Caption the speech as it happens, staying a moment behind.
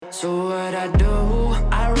So what I do,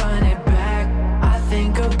 I run it back. I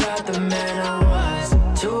think about the man I was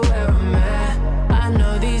to where I'm at. I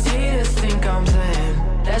know these haters think I'm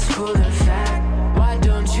playing. That's cool in fact. Why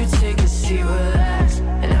don't you take a seat, relax,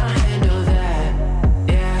 and I'll handle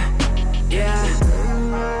that. Yeah.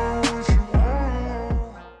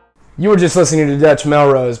 You were just listening to Dutch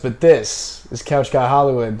Melrose, but this is Couch Guy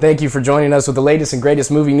Hollywood. Thank you for joining us with the latest and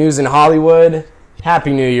greatest movie news in Hollywood.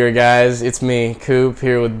 Happy New Year, guys. It's me, Coop,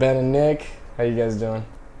 here with Ben and Nick. How you guys doing?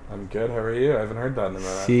 I'm good. How are you? I haven't heard that in a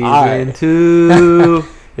minute. Season 2.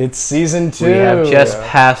 It's season 2. We have just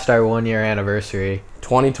passed our 1 year anniversary.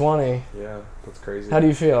 2020. Yeah, that's crazy. How do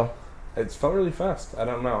you feel? It's felt really fast. I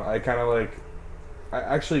don't know. I kind of like...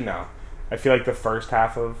 Actually, no. I feel like the first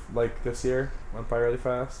half of like this year went by really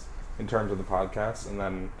fast in terms of the podcast. And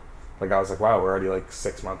then like I was like, wow, we're already like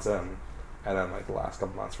 6 months in. And then like the last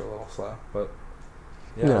couple months were a little slow. But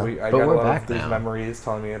yeah, I got a lot of these memories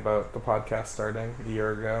telling me about the podcast starting a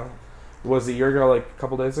year ago. Was it a year ago, like a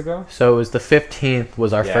couple days ago? So it was the 15th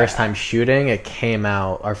was our first time shooting. It came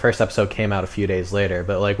out, our first episode came out a few days later.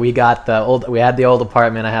 But like we had the old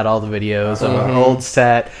apartment. I had all the videos of an old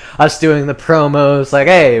set. Us doing the promos, like,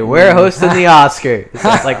 hey, we're hosting the Oscars.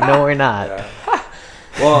 It's like, no, we're not. Yeah.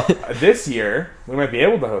 Well, this year, we might be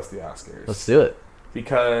able to host the Oscars. Let's do it.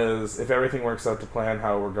 Because if everything works out to plan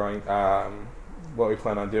how we're going, what we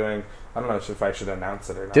plan on doing, I don't know if I should announce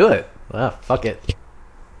it or not. Do it. Well, fuck it.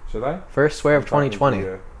 Should I? First swear of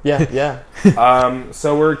 2020. Yeah.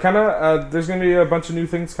 So we're kind of, there's going to be a bunch of new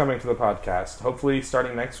things coming to the podcast, hopefully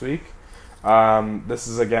starting next week. This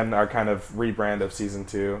is, again, our kind of rebrand of Season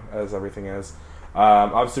 2, as everything is.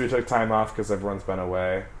 Obviously, we took time off because everyone's been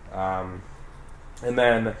away. And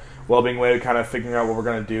then, while being away, kind of figuring out what we're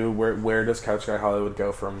going to do, where does Couch Guy Hollywood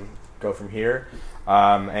go from here?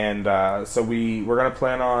 So we're going to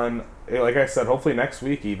plan on, like I said, hopefully next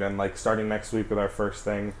week even, like starting next week with our first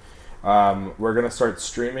thing. We're going to start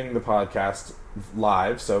streaming the podcast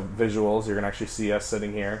live, so visuals, you're going to actually see us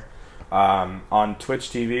sitting here, on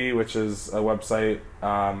Twitch TV, which is a website,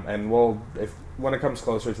 and when it comes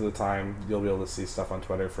closer to the time, you'll be able to see stuff on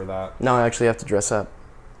Twitter for that. Now I actually have to dress up.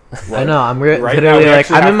 I know, I'm literally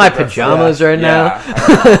like, I'm in my pajamas right now.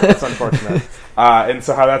 It's unfortunate. And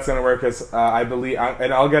so how that's going to work is, I believe,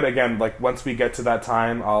 and I'll get, again, like, once we get to that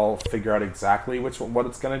time, I'll figure out exactly what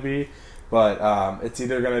it's going to be. But it's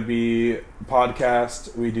either going to be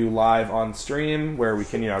podcast, we do live on stream, where we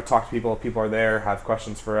can, talk to people if people are there, have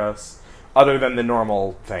questions for us, other than the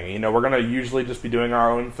normal thing. We're going to usually just be doing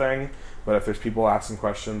our own thing, but if there's people asking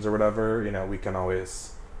questions or whatever, we can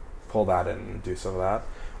always pull that in and do some of that.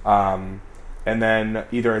 And then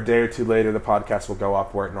either a day or two later, the podcast will go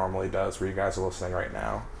up where it normally does, where you guys are listening right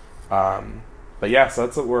now. But yeah, so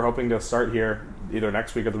that's what we're hoping to start here, either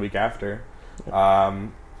next week or the week after.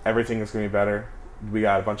 Everything is going to be better. We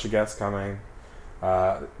got a bunch of guests coming.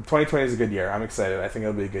 2020 is a good year. I'm excited. I think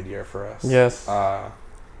it'll be a good year for us. Yes.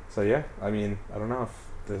 So yeah, I mean, I don't know if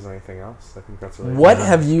there's anything else. I think that's really What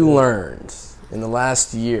have you learned in the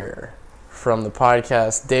last year from the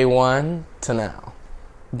podcast day one to now?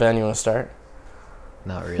 Ben, you want to start?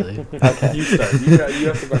 Not really. Okay. You start. You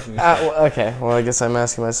ask the question. Okay. Well, I guess I'm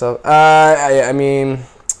asking myself. I mean,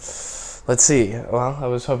 let's see. Well, I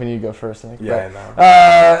was hoping you'd go first, Nick. Yeah, I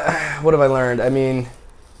know. What have I learned? I mean,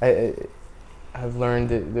 I've learned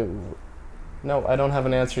that no, I don't have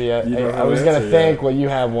an answer yet. I was going to think, well, you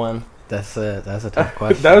have one. That's a tough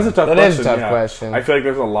question. That was a tough question. That is a tough question. I feel like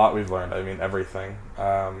there's a lot we've learned. I mean, everything.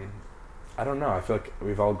 I don't know. I feel like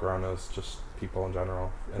we've all grown as just people in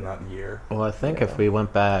general in that year. Well, I think if we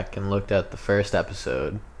went back and looked at the first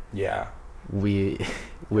episode, we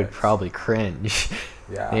would probably cringe.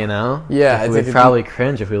 Yeah. Yeah, we'd probably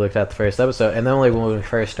cringe if we looked at the first episode. And then only when we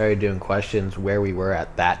first started doing questions, where we were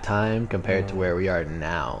at that time compared to where we are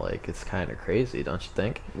now. Like, it's kind of crazy, don't you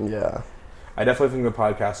think? Yeah. I definitely think the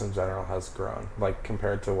podcast in general has grown, like,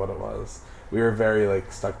 compared to what it was. We were very,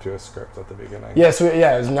 like, stuck to a script at the beginning. Yes,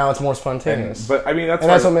 now it's more spontaneous. But, I mean,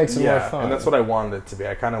 that's what makes it more fun. And that's what I wanted it to be.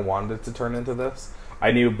 I kind of wanted it to turn into this.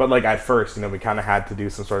 I knew, but, like, at first, we kind of had to do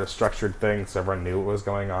some sort of structured thing so everyone knew what was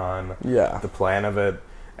going on. Yeah. The plan of it.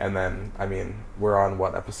 And then, I mean, we're on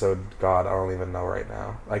what episode? God, I don't even know right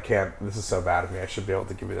now. I can't. This is so bad of me. I should be able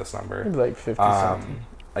to give you this number. Maybe like 50-something.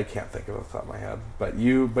 I can't think of it off the top of my head. But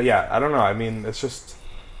yeah, I don't know. I mean, it's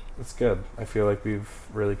good. I feel like we've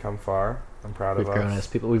really come far. I'm proud of us. We've grown as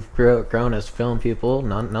people. We've grown as film people.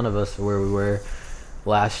 None of us are where we were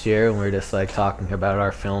last year, and we were just like talking about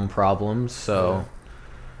our film problems. So,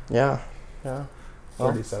 yeah. Well,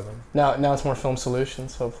 37. Now it's more film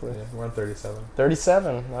solutions. Hopefully, we're on 37.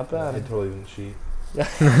 37, not bad. I totally didn't cheat.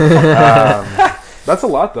 That's a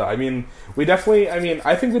lot, though. I mean, we definitely. I mean,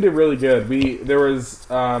 I think we did really good. There was.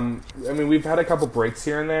 I mean, we've had a couple breaks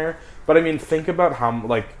here and there, but I mean, think about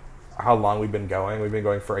how long we've been going. We've been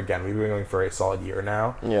going for a solid year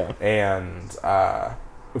now. Yeah. And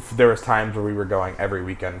there was times where we were going every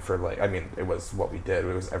weekend for I mean, it was what we did.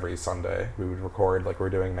 It was every Sunday we would record like we're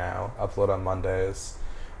doing now, upload on Mondays,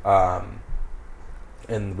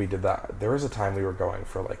 and we did that. There was a time we were going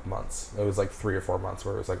for like months. It was like 3 or 4 months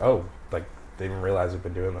where it was like, oh, like they didn't realize we've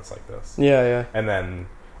been doing this like this. Yeah, yeah. And then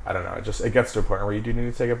I don't know. It gets to a point where you do need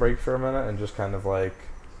to take a break for a minute and just kind of like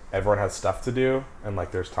everyone has stuff to do, and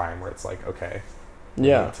like there's time where it's like, okay, we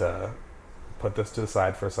need to put this to the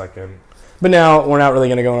side for a second. But now we're not really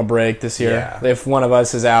going to go on a break this year. Yeah. If one of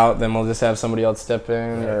us is out, then we'll just have somebody else step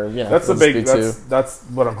in, or that's we'll that's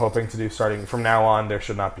what I'm hoping to do. Starting from now on, there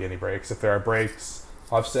should not be any breaks. If there are breaks,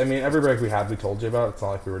 obviously, I mean, every break we had, we told you about. It's not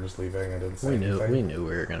like we were just leaving and didn't say anything. We knew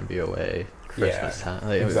we were going to be away Christmas time.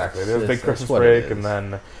 Like, exactly. There was a big Christmas break, and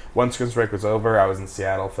then once Christmas break was over, I was in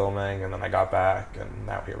Seattle filming, and then I got back, and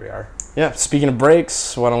now here we are. Yeah. Speaking of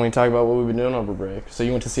breaks, why don't we talk about what we've been doing over break? So you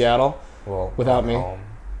went to Seattle? Well, without me. Home.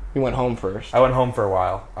 You went home first. I went home for a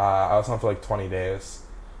while. I was home for like 20 days.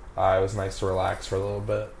 It was nice to relax for a little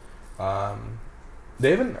bit. Have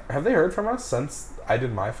they heard from us since I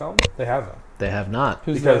did my film? They haven't. They have not.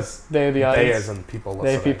 Who's because they the audience? They as in people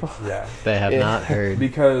listening. They people? Yeah. They have not heard.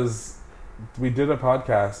 Because we did a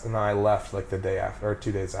podcast and then I left like the day after, or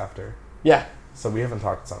 2 days after. Yeah. So we haven't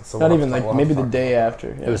talked since. So not even like maybe the day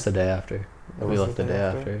after. Yeah. It was the day after. We left the day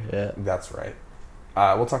after. Yeah. That's right.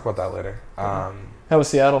 We'll talk about that later. How was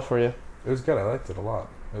Seattle for you? It was good. I liked it a lot.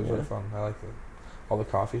 It was really fun. I liked it. All the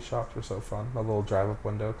coffee shops were so fun. The little drive-up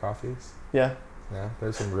window coffees. Yeah. Yeah,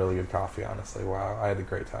 there's some really good coffee, honestly. Wow, I had a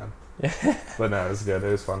great time. Yeah. But no, it was good. It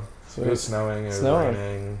was fun. Sweet. It was snowing. It was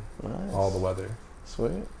raining. Nice. All the weather.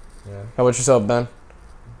 Sweet. Yeah. How about yourself, Ben?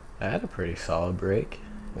 I had a pretty solid break.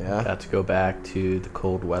 Yeah. Got to go back to the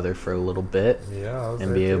cold weather for a little bit. Yeah.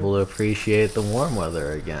 And be able to appreciate the warm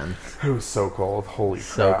weather again. It was so cold. Holy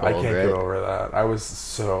so crap. Cold, I can't right? get over that. I was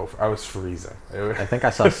freezing. I think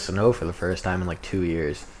I saw snow for the first time in like 2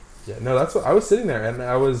 years. Yeah. No, that's what I was sitting there and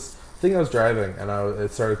I was driving and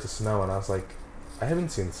it started to snow and I was like, I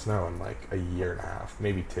haven't seen snow in like a year and a half,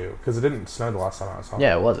 maybe 2, because it didn't snow the last time I was home.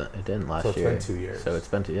 Yeah, it wasn't. It didn't last year. So it's been 2 years. So it's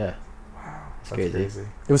been Wow, it's that's crazy.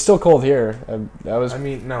 It was still cold here. That was. I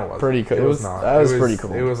mean, no, it wasn't. Pretty cold. It was not. That was pretty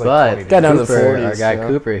cold. It was like but 20 got down to the Cooper, 40s. our guy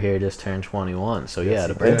Cooper here just turned 21, so yes, yeah,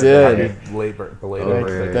 the he break. I did. Happy belated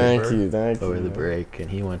birthday. Thank you. Over the break,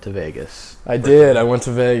 and he went to Vegas. I did. I went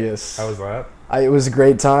to Vegas. How was that? It was a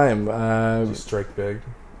great time. Did you strike big?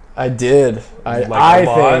 I did. Like I a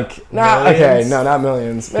lot? think. Nah, okay, no, not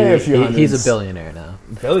millions. Maybe a few hundreds. He's a billionaire now.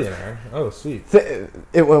 Billionaire? Oh, sweet. It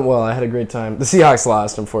went well. I had a great time. The Seahawks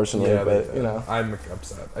lost, unfortunately, Yeah, but you know, I'm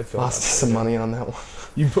upset. I feel lost some money on that one.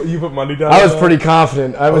 You put money down. I was pretty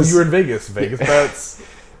confident. You were in Vegas. Vegas bets.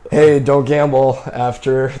 Hey, don't gamble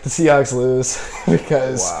after the Seahawks lose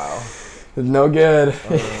because Wow. it's no good.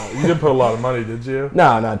 You didn't put a lot of money, did you?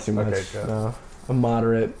 No, not too much. Okay, good. No, a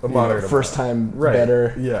moderate first time Right.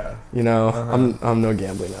 better. Yeah. You know, I'm no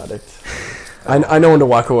gambling addict. I know when to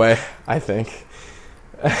walk away. I think.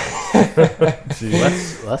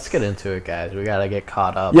 Let's get into it, guys. We gotta get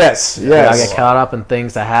caught up. Yes. We gotta get caught up in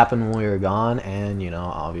things that happened when we were gone, and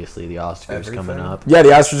obviously the Oscars coming up. Yeah, the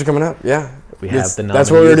Oscars are coming up. Yeah, we have the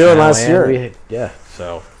that's what we were doing now, last year.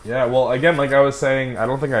 So yeah. Well, again, like I was saying, I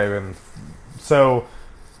don't think I even. So,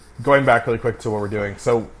 going back really quick to what we're doing.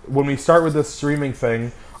 So when we start with this streaming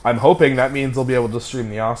thing, I'm hoping that means we'll be able to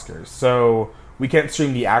stream the Oscars. So we can't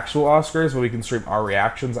stream the actual Oscars, but we can stream our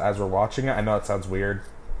reactions as we're watching it. I know it sounds weird.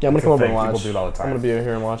 Yeah, I'm gonna come over and watch. People do it all the time. I'm gonna be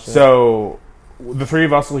here and watch it. So the three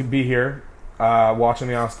of us will be here watching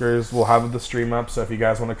the Oscars. We'll have the stream up, so if you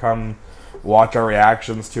guys want to come watch our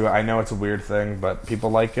reactions to it, I know it's a weird thing, but people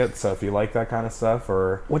like it. So if you like that kind of stuff,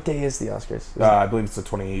 or what day is the Oscars? I believe it's the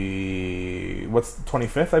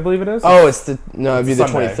 25th. I believe it is. Oh, it'd be the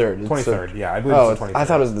 23rd. 23rd. Yeah, I believe it's the 23rd. I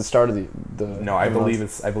thought it was the start of the. No, I believe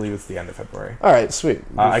it's the end of February. All right, sweet.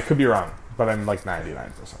 I could be wrong, but I'm like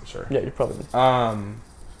 99% sure. Yeah, you're probably.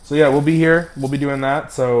 So yeah, we'll be here. We'll be doing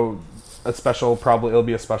that. So it'll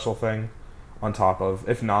be a special thing on top of.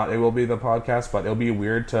 If not, it will be the podcast. But it'll be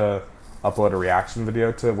weird to upload a reaction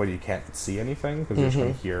video to when you can't see anything because you're just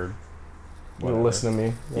going to hear. Whatever. Listen to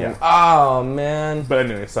me. Yeah. Oh man. But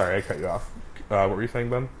anyway, sorry, I cut you off. What were you saying,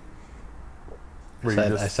 Ben?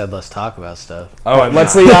 I said let's talk about stuff. Oh,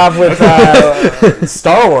 let's lead off with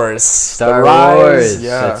Star Wars. Star Wars.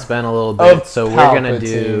 Yeah. It's been a little bit, so we're gonna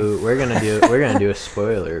Palpatine. do a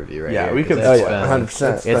spoiler review right Yeah, here. we could.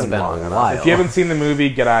 100%. It's been a while. If you haven't seen the movie,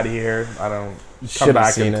 get out of here. I don't. Should have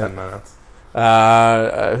back seen in it. 10 minutes.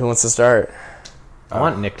 Who wants to start? I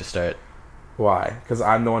want Nick to start. Why? Because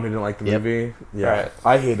I'm the one who didn't like the Yep. movie? Yeah. Right.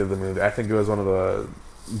 I hated the movie. I think it was one of the...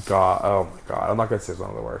 oh my god. I'm not going to say it's one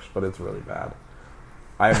of the worst, but it's really bad.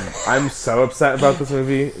 I'm so upset about this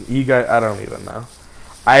movie. You guys... I don't even know.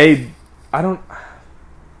 I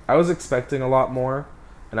was expecting a lot more,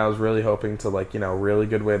 and I was really hoping to, like, really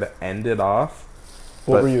good way to end it off.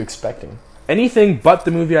 What But- were you expecting? Anything but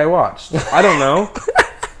the movie I watched. I don't know.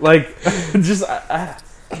 Like, just...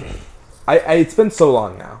 it's been so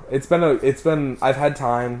long now. I've had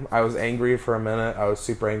time. I was angry for a minute. I was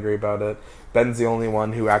super angry about it. Ben's the only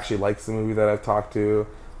one who actually likes the movie that I've talked to.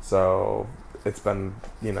 So it's been,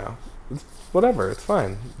 it's whatever. It's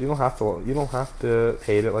fine. You don't have to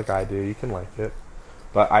hate it like I do. You can like it.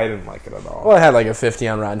 But I didn't like it at all. Well, it had like a 50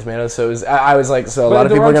 on Rotten Tomatoes, so I was like, so a But lot of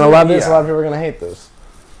the people are Rotten going to love this, yeah. a lot of people are going to hate this.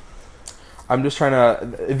 I'm just trying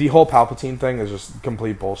to... The whole Palpatine thing is just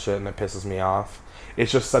complete bullshit, and it pisses me off.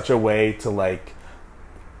 It's just such a way to, like...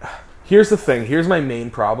 Here's the thing. Here's my main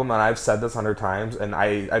problem, and I've said this 100 times, and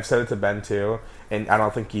I've said it to Ben, too, and I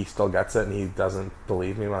don't think he still gets it, and he doesn't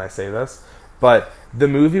believe me when I say this. But the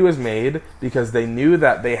movie was made because they knew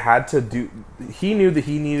that they had to do... He knew that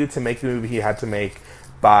he needed to make the movie he had to make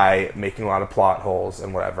by making a lot of plot holes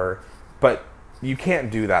and whatever. But... You can't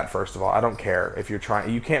do that, first of all. I don't care if you're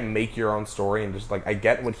trying... You can't make your own story and just, like... I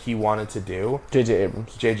get what he wanted to do. J.J.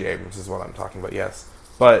 Abrams. J.J. Abrams is what I'm talking about, yes.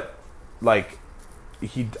 But, like...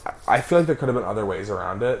 I feel like there could have been other ways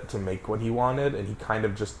around it to make what he wanted, and he kind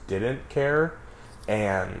of just didn't care.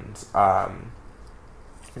 And,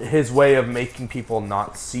 his way of making people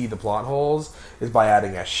not see the plot holes is by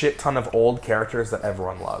adding a shit ton of old characters that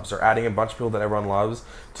everyone loves, or adding a bunch of people that everyone loves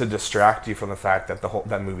to distract you from the fact that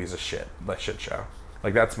that movie's a shit show.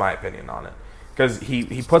 Like, that's my opinion on it. Because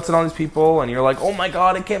he puts it on these people, and you're like, oh my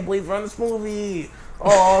god, I can't believe we're on this movie.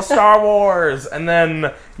 Oh, Star Wars. And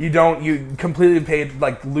then you completely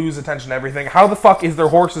lose attention to everything. How the fuck is there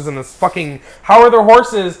horses in this fucking... How are there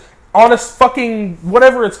horses on a fucking...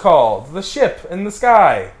 whatever it's called. The ship in the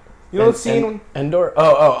sky. You know the scene... Endor?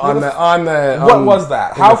 On the... What was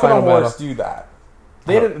that? How can a final horse battle. do that?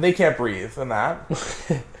 They can't breathe in that.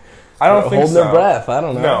 I don't think Holding so. their breath. I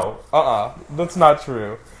don't know. No. That's not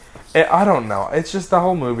true. I don't know. It's just the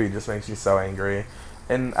whole movie just makes you so angry.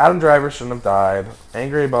 And Adam Driver shouldn't have died.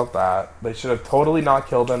 Angry about that. They should have totally not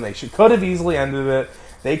killed him. They could have easily ended it.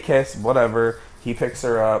 They kiss, whatever. He picks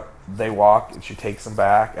her up. They walk, and she takes him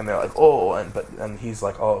back. And they're like, oh, and he's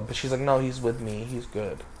like, oh, but she's like, no, he's with me. He's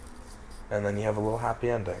good. And then you have a little happy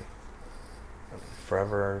ending. And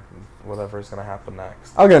forever, whatever is going to happen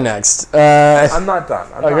next. I'll go next. I'm not done.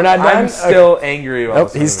 You're not done? I'm still angry about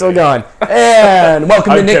Nope, this he's movie. still going. And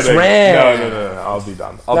welcome to I'm Nick's kidding. rant. No. I'll be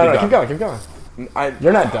done. Keep going.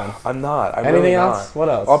 You're not done. I'm not. I'm Anything really else? not. What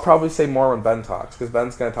else? I'll probably say more when Ben talks, because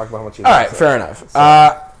Ben's going to talk about how much he All likes right, it. fair enough.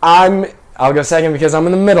 So- I'll go second because I'm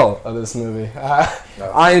in the middle of this movie.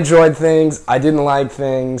 I enjoyed things. I didn't like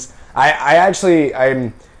things.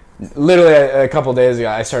 I'm literally a couple days ago.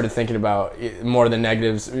 I started thinking about more of the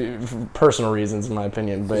negatives, for personal reasons, in my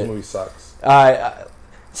opinion. This But movie sucks.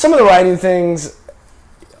 some of the writing things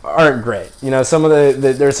aren't great. Some of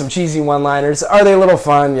the there's some cheesy one-liners. Are they a little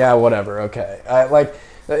fun? Yeah, whatever. Okay.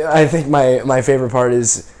 I think my favorite part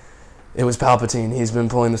is. It was Palpatine. He's been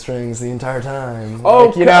pulling the strings the entire time. Oh,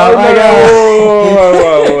 wait.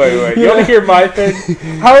 You want to hear my thing?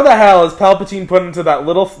 How the hell is Palpatine put into that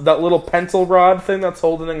little pencil rod thing that's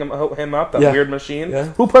holding him up? That Yeah. weird machine. Yeah.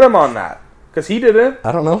 Who put him on that? Because he didn't.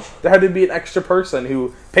 I don't know. There had to be an extra person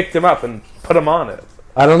who picked him up and put him on it.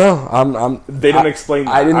 I don't know. They didn't explain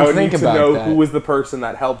that. I didn't would think need about to know that. who was the person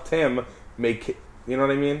that helped him make it. You know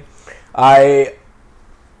what I mean? I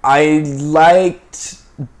liked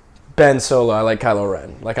Ben Solo. I like Kylo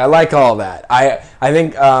Ren. I like all that. I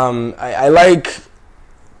think I like.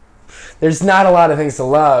 There's not a lot of things to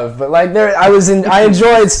love, but I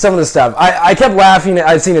enjoyed some of the stuff. I kept laughing.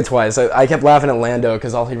 I've seen it twice. I kept laughing at Lando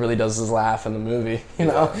because all he really does is laugh in the movie. The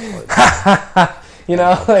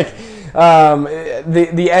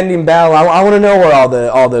ending battle. I want to know where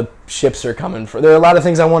all the ships are coming from. There are a lot of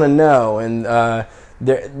things I want to know, and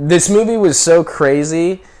this movie was so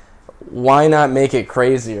crazy. Why not make it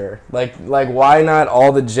crazier? Why not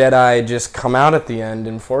all the Jedi just come out at the end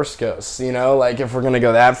in Force Ghosts? If we're gonna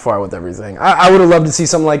go that far with everything, I would have loved to see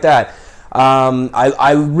something like that.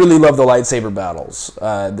 I really love the lightsaber battles,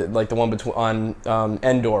 the one on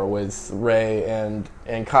Endor with Rey and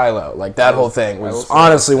Kylo. That whole thing was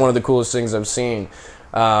honestly one of the coolest things I've seen.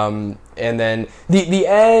 And then the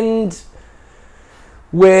end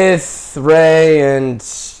with Rey and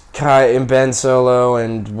Kai and Ben Solo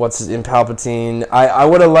and in Palpatine. I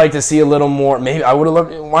would have liked to see a little more. Maybe I would have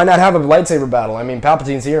loved. Why not have a lightsaber battle? I mean,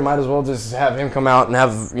 Palpatine's here. Might as well just have him come out and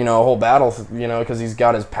have a whole battle. Because he's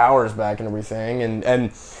got his powers back and everything.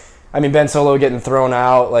 And I mean, Ben Solo getting thrown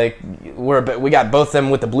out. Like we got both them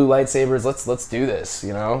with the blue lightsabers. Let's do this.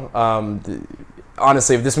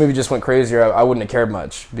 Honestly, if this movie just went crazier, I wouldn't have cared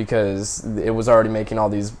much because it was already making all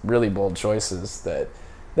these really bold choices that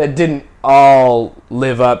didn't all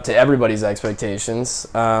live up to everybody's expectations.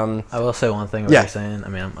 I will say one thing. What you're saying. I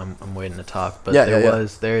mean, I'm waiting to talk, but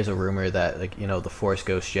there is a rumor that the Force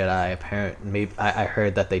Ghost Jedi. Apparently, I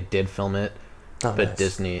heard that they did film it, but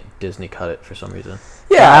nice. Disney cut it for some reason.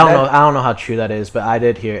 Yeah, I don't know how true that is, but I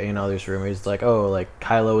did hear there's rumors like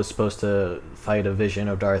Kylo was supposed to fight a vision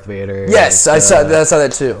of Darth Vader. Yes, I saw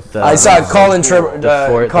that too. I saw Colin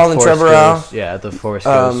Trevorrow. Yeah, the Force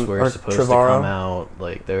Ghosts were supposed to come out.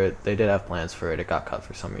 Like they did have plans for it. It got cut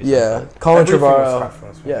for some reason. Yeah, Colin Trevorrow.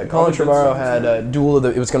 Yeah, Colin Trevorrow had a Duel of the.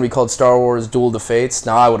 It was going to be called Star Wars Duel of the Fates.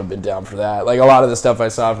 Now I would have been down for that. Like a lot of the stuff I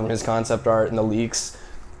saw from his concept art and the leaks,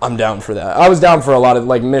 I'm down for that. I was down for a lot of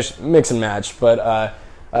like mix and match, but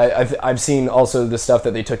I've seen also the stuff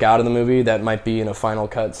that they took out of the movie that might be in a final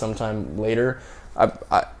cut sometime later.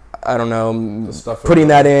 I don't know, the stuff putting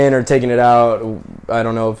that in or taking it out. I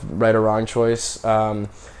don't know if right or wrong choice. My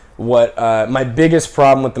biggest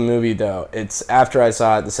problem with the movie though, it's after I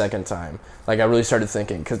saw it the second time. Like I really started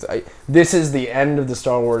thinking because this is the end of the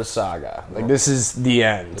Star Wars saga. Like this is the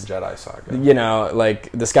end. The Jedi saga.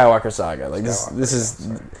 Like the Skywalker saga. Like this is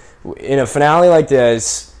in a finale like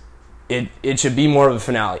this. It should be more of a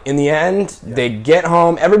finale. In the end, they get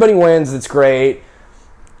home. Everybody wins. It's great.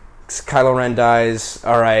 Kylo Ren dies.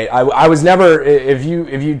 All right. I was never. If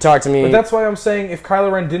you talk to me, but that's why I'm saying if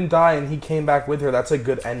Kylo Ren didn't die and he came back with her, that's a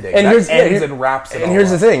good ending. And wraps it. And here's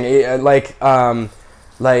the thing.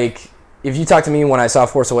 Like if you talk to me when I saw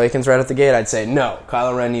Force Awakens right at the gate, I'd say no.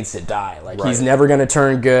 Kylo Ren needs to die. Like he's never going to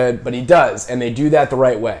turn good, but he does, and they do that the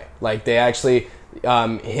right way. Like they actually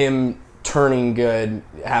him turning good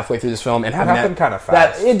halfway through this film and having happened kind of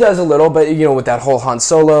fast. It does a little, but with that whole Han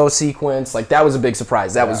Solo sequence, like that was a big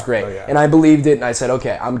surprise. That was great, and I believed it, and I said,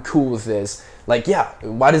 okay, I'm cool with this. Like,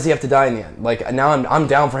 why does he have to die in the end? Like now, I'm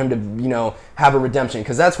down for him to have a redemption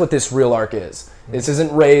because that's what this real arc is. This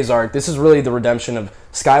isn't Rey's arc. This is really the redemption of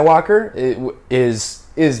Skywalker. It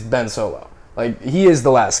is Ben Solo. Like he is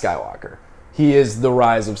the last Skywalker. He is the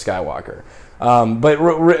rise of Skywalker. But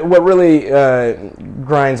what really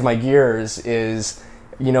grinds my gears is,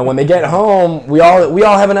 when they get home, we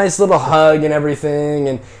all have a nice little hug and everything,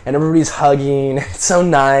 and everybody's hugging. It's so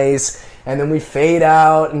nice. And then we fade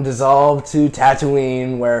out and dissolve to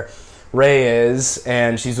Tatooine, where Rey is,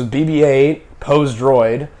 and she's with BB-8, Poe's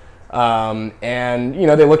droid. And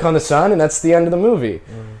they look on the sun, and that's the end of the movie.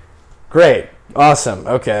 Great. Awesome.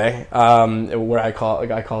 Okay. Where I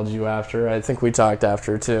called you after. I think we talked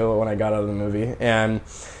after too when I got out of the movie, and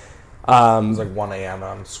it was like 1 a.m. and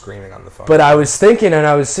I'm screaming on the phone. But I was thinking, and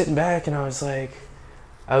I was sitting back, and I was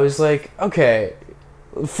like, okay,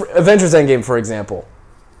 Avengers Endgame, for example,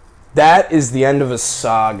 that is the end of a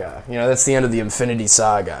saga. That's the end of the Infinity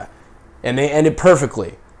Saga, and they ended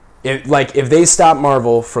perfectly. If they stop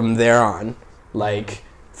Marvel from there on, like.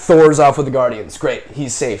 Thor's off with the Guardians. Great.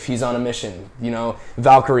 He's safe. He's on a mission.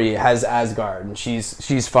 Valkyrie has Asgard, and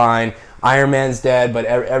she's fine. Iron Man's dead,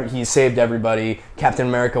 but he saved everybody. Captain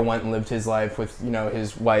America went and lived his life with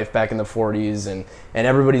his wife back in the 40s, and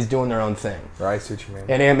everybody's doing their own thing. Right, I see what you mean.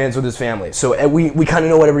 And Ant-Man's with his family. So we kind of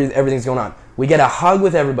know what everything's going on. We get a hug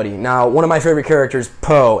with everybody. Now, one of my favorite characters,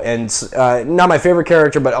 Poe, and not my favorite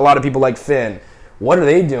character, but a lot of people like Finn. What are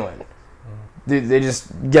they doing? They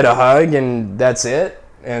just get a hug, and that's it?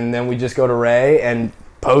 And then we just go to Rey and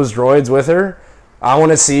Poe's droids with her. I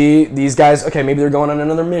want to see these guys. Okay, maybe they're going on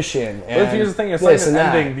another mission. But here's the thing: it's like an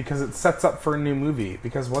ending because it sets up for a new movie.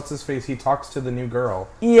 Because what's his face? He talks to the new girl.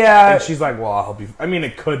 Yeah, and she's like, "Well, I'll help you." I mean,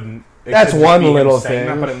 it couldn't. That's one little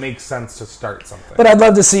thing, but it makes sense to start something. But I'd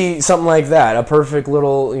love to see something like that. A perfect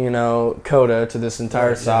little, coda to this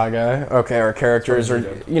entire saga. Okay, our characters are,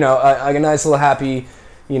 a nice little happy.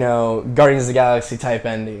 Guardians of the Galaxy type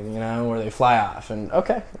ending, where they fly off, and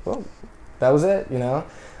okay, well, that was it,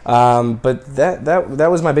 But that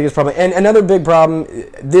was my biggest problem. And another big problem,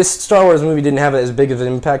 this Star Wars movie didn't have as big of an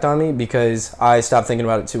impact on me because I stopped thinking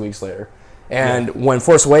about it 2 weeks later. And when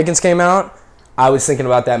Force Awakens came out, I was thinking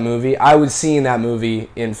about that movie. I was seeing that movie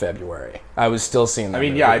in February. I was still seeing that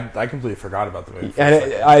movie. I completely forgot about the movie.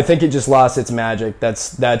 And I think it just lost its magic.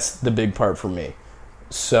 That's the big part for me.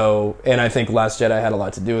 So, and I think Last Jedi had a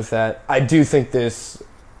lot to do with that. I do think this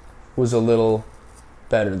was a little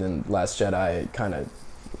better than Last Jedi. It kind of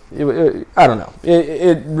I don't know.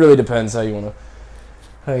 It really depends how you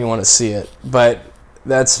want to see it. But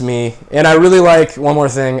that's me. And I really like, one more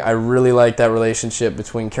thing, I really like that relationship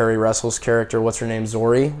between Kerry Russell's character, what's her name,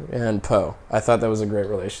 Zori, and Poe. I thought that was a great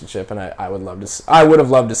relationship, and I would have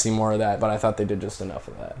loved to see more of that, but I thought they did just enough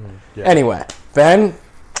of that. Yeah. Anyway, Ben,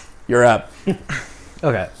 you're up.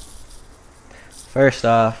 Okay. First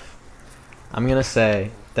off, I'm going to say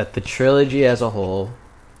that the trilogy as a whole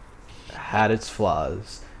had its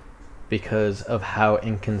flaws because of how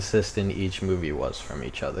inconsistent each movie was from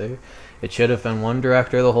each other. It should have been one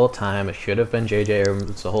director the whole time. It should have been J.J.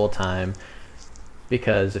 Abrams the whole time.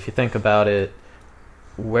 Because if you think about it,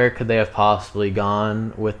 where could they have possibly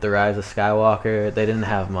gone with The Rise of Skywalker? They didn't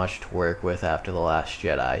have much to work with after The Last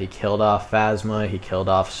Jedi. He killed off Phasma, he killed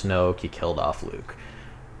off Snoke, he killed off Luke.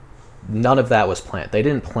 None of that was planned. They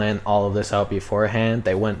didn't plan all of this out beforehand.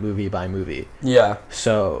 They went movie by movie. Yeah.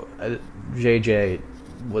 So J.J.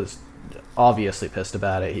 was obviously pissed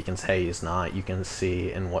about it. He can say he's not. You can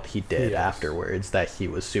see in what he did afterwards that he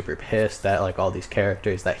was super pissed that like all these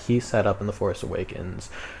characters that he set up in The Force Awakens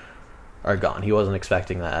are gone. He wasn't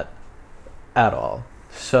expecting that at all.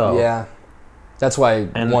 So yeah, that's why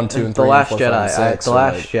 1, 2, and 3, The Last 4, 5, Jedi. and 6 The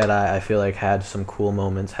Last Jedi, I feel like had some cool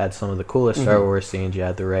moments. Had some of the coolest Star Wars scenes. You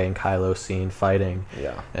had the Rey and Kylo scene fighting.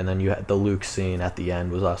 Yeah, and then you had the Luke scene at the end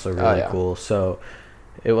was also really cool. So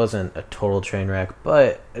it wasn't a total train wreck,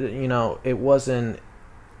 but you know, it wasn't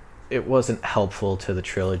helpful to the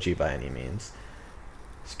trilogy by any means.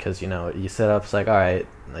 Because you know, you set up, it's like, all right,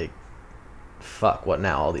 like, fuck, what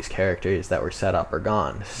now? All these characters that were set up are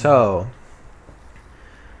gone. So,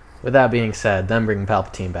 with that being said, them bringing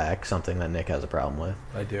Palpatine back, something that Nick has a problem with.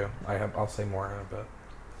 I do. I'll say more in a bit.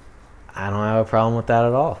 I don't have a problem with that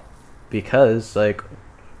at all, because like,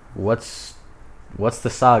 what's the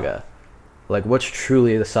saga? Like, what's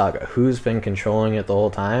truly the saga? Who's been controlling it the whole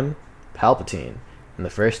time? Palpatine. In the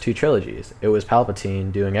first 2 trilogies, it was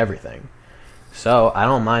Palpatine doing everything. So, I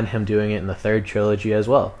don't mind him doing it in the 3rd trilogy as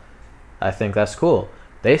well. I think that's cool.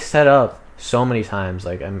 They set up so many times.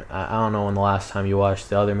 Like, I don't know when the last time you watched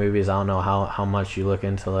the other movies. I don't know how much you look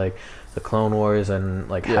into, like, the Clone Wars and,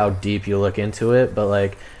 like, how deep you look into it. But,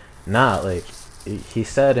 like, like, he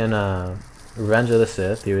said in Revenge of the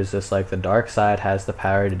Sith, he was just like, the dark side has the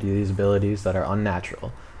power to do these abilities that are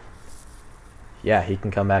unnatural. Yeah, he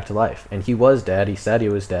can come back to life. And he was dead. He said he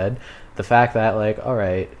was dead. The fact that, like,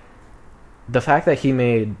 alright, the fact that he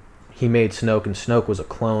made Snoke and Snoke was a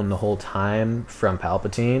clone the whole time from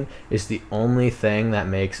Palpatine is the only thing that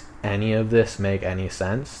makes any of this make any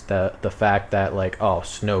sense. The fact that, like, oh,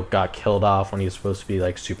 Snoke got killed off when he was supposed to be,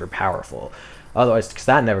 like, super powerful. Otherwise, because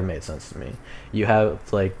that never made sense to me. You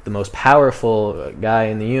have, like, the most powerful guy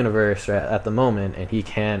in the universe at the moment, and he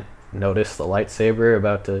can't notice the lightsaber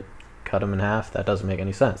about to cut him in half. That doesn't make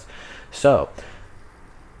any sense. So,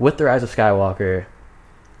 with The Rise of Skywalker,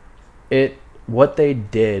 what they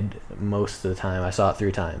did most of the time, I saw it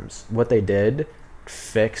 3 times, what they did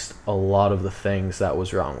fixed a lot of the things that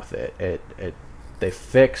was wrong with it. They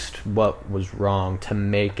fixed what was wrong to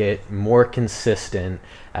make it more consistent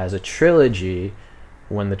as a trilogy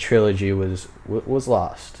when the trilogy was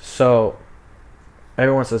lost. So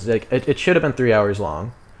everyone says, like, it should have been 3 hours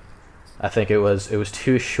long. I think it was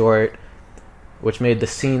too short, which made the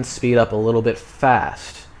scenes speed up a little bit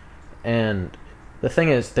fast. And the thing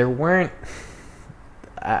is, there weren't...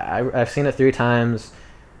 I've seen it 3 times.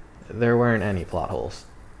 There weren't any plot holes.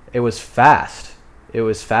 It was fast.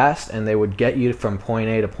 And they would get you from point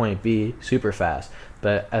A to point B super fast.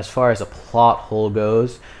 But as far as a plot hole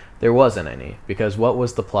goes, there wasn't any. Because what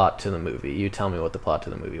was the plot to the movie? You tell me what the plot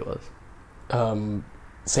to the movie was.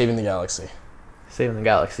 Saving the galaxy. Saving the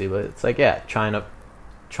galaxy, but it's like, yeah, trying to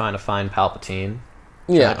find Palpatine.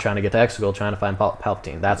 Yeah. Trying to get to Exegol, trying to find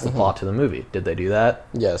Palpatine. That's the plot to the movie. Did they do that?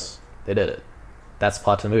 Yes. They did it. That's the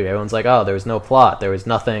plot to the movie. Everyone's like, oh, there was no plot. There was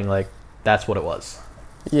nothing. Like, that's what it was.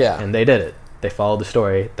 Yeah. And they did it. They followed the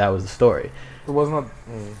story. That was the story. It was not...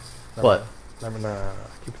 What?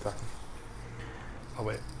 Keep talking. Oh,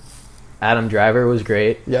 wait. Adam Driver was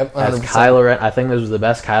great. Yep. 100%. As Kylo Ren, I think this was the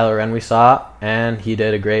best Kylo Ren we saw, and he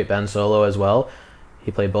did a great Ben Solo as well.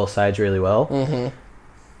 He played both sides really well. Mm-hmm.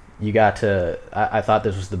 You got to... I thought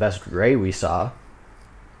this was the best Rey we saw.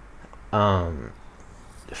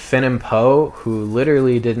 Finn and Poe, who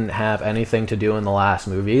literally didn't have anything to do in the last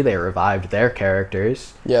movie, they revived their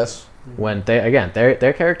characters. Yes. When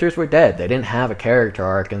their characters were dead. They didn't have a character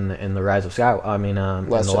arc in the Rise of Skywalker. In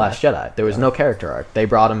the Last Jedi, there was no character arc. They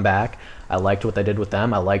brought him back. I liked what they did with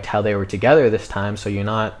them. I liked how they were together this time. So you're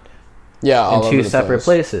not in 2 separate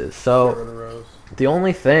places. So the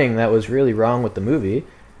only thing that was really wrong with the movie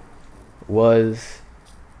was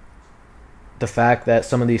the fact that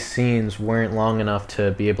some of these scenes weren't long enough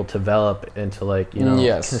to be able to develop into like, you know,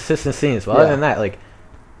 Yes. consistent scenes. But Yeah. other than that, like,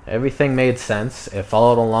 everything made sense. It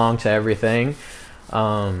followed along to everything.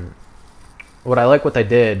 What I like what they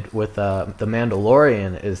did with The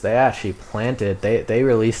Mandalorian is they actually they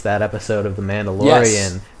released that episode of The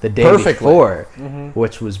Mandalorian the day Perfectly. before,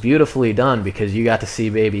 which was beautifully done because you got to see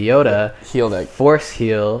Baby Yoda Healed it. force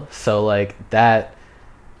heal. So like that.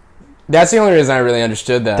 That's the only reason I really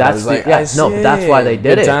understood that. I That's was the, like, yeah, I see. no, but that's why they did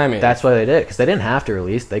Good it. timing. That's why they did it because they didn't have to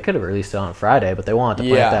release. They could have released it on Friday, but they wanted to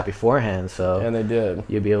plan Yeah. that beforehand. So and they did.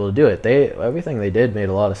 you'd be able to do it. Everything they did made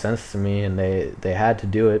a lot of sense to me, and they had to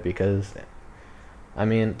do it because, I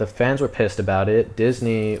mean, the fans were pissed about it.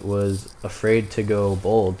 Disney was afraid to go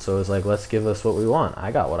bold, so it was like, let's give us what we want.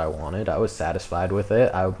 I got what I wanted. I was satisfied with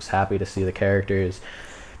it. I was happy to see the characters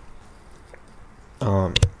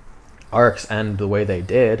arcs end the way they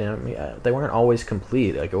did, and I mean, they weren't always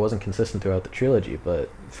complete. Like, it wasn't consistent throughout the trilogy, but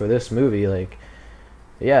for this movie, like,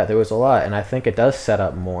 yeah, there was a lot, and I think it does set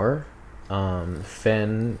up more.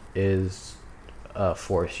 Finn is a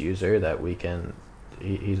Force user that we can.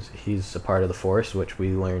 He's a part of the Force, which we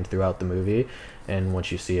learned throughout the movie, and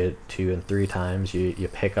once you see it 2 and 3 times, you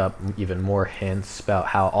pick up even more hints about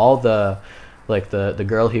how all the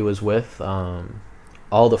girl he was with,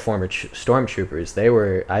 all the former stormtroopers, they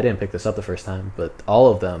were. I didn't pick this up the first time, but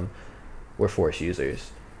all of them were Force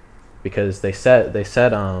users, because they said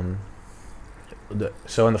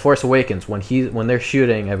so in The Force Awakens, when they're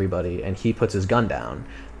shooting everybody and he puts his gun down,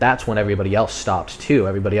 that's when everybody else stopped too.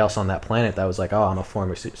 Everybody else on that planet that was like, oh, I'm a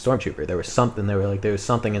former stormtrooper. There was something. They were like, there was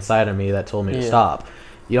something inside of me that told me to stop.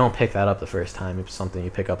 You don't pick that up the first time. It's something you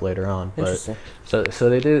pick up later on. But Interesting. so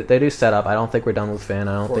they do set up. I don't think we're done with Finn.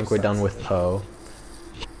 I don't think we're done with Poe.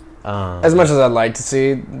 As much as I'd like to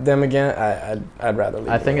see them again, I'd rather leave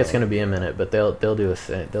I it think it's alone. going to be a minute, but they'll do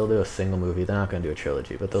a single movie. They're not going to do a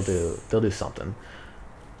trilogy, but they'll do something.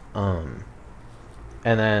 And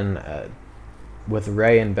then with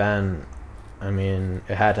Rey and Ben, I mean,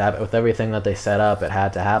 it had to happen. With everything that they set up, it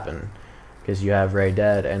had to happen because you have Rey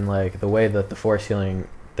dead, and like the way that the Force healing,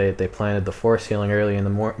 they planted the Force healing early in the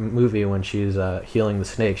movie when she's healing the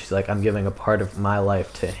snake. She's like, I'm giving a part of my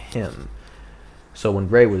life to him. So when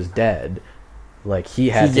Rey was dead, like he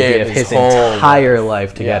had to gave give his his whole entire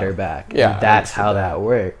life to get Yeah. her back. Yeah, And that's I how understood that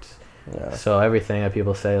worked. Yeah. So everything that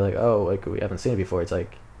people say, like, oh, like we haven't seen it before, it's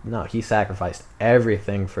like, no, he sacrificed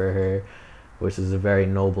everything for her, which is a very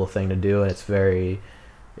noble thing to do, and it's very,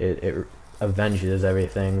 it avenges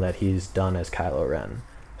everything that he's done as Kylo Ren.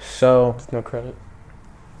 So No credit.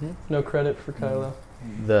 No credit for Kylo.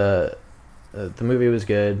 the movie was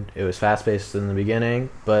good. It was fast paced in the beginning,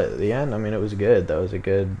 but at the end, I mean, it was good. That was a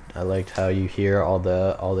good. I liked how you hear all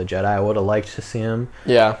the Jedi. I would have liked to see him,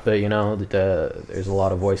 Yeah. but you know, there's a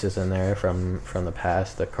lot of voices in there from the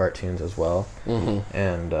past, the cartoons as well,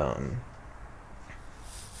 and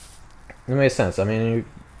it made sense. I mean,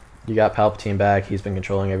 you got Palpatine back. He's been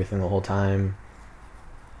controlling everything the whole time.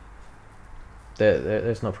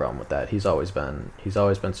 There's no problem with that. He's always been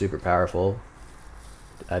super powerful.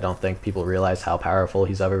 I don't think people realize how powerful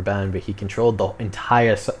he's ever been, but he controlled the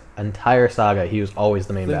entire saga. He was always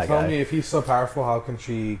the main Then bad tell guy. me, if he's so powerful, how can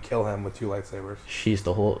she kill him with 2 lightsabers? She's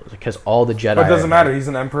the whole, because all the Jedi. But it doesn't are- matter. He's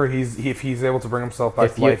an emperor. If he's able to bring himself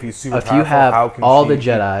back to life, he's super if powerful. you have how can all she the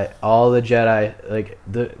Jedi, like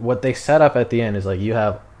what they set up at the end is like you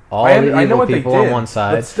have all I the know evil what they people on did, one but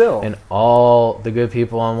side, still. and all the good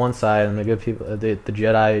people on one side, and the good people, the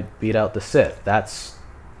Jedi beat out the Sith. That's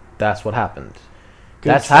what happened.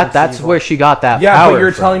 That's where she got that Yeah, power but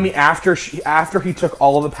you're from. telling me after he took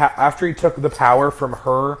the power from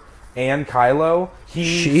her and Kylo, he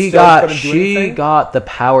she got the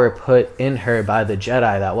power put in her by the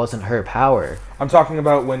Jedi. That wasn't her power. I'm talking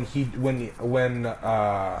about when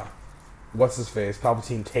what's his face,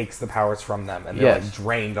 Palpatine takes the powers from them and they're like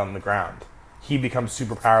drained on the ground. He becomes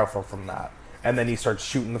super powerful from that, and then he starts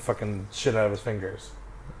shooting the fucking shit out of his fingers.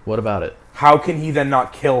 What about it? How can he then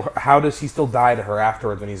not kill her? How does he still die to her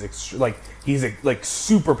afterwards when he's he's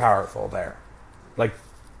super powerful there, like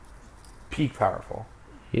peak powerful?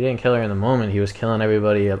 He didn't kill her in the moment. He was killing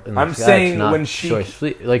everybody up in the I'm sky. saying It's not when she- choice.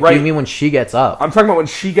 Like, right. do you mean when she gets up? I'm talking about when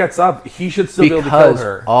she gets up, he should still be able to kill Because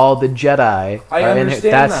her. all the Jedi I are in her.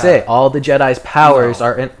 understand That's that. it. All the Jedi's powers No.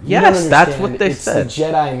 are in. You don't Yes, that's understand. what they it's said. The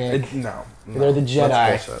Jedi, Nick. No, They're the Jedi.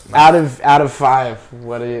 that's bullshit. No. Out of 5.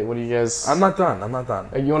 What do you guys? I'm not done.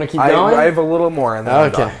 You want to keep going? I have a little more, and then I'm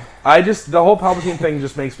Okay. done. The whole Palpatine thing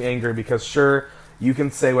just makes me angry because sure, you can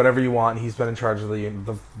say whatever you want. He's been in charge of the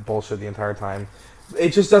bullshit the entire time.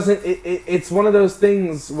 It just doesn't. It's one of those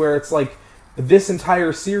things where it's like this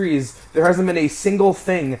entire series, there hasn't been a single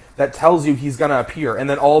thing that tells you he's gonna appear, and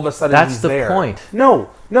then all of a sudden That's he's the there. point. No,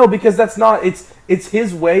 because that's not. It's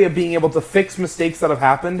his way of being able to fix mistakes that have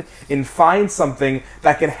happened and find something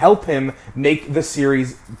that can help him make the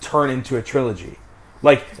series turn into a trilogy.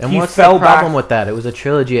 Like, And he what's fell the problem back with that? It was a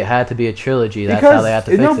trilogy. It had to be a trilogy. That's how they had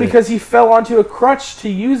to fix it. because he fell onto a crutch to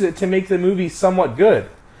use it to make the movie somewhat good.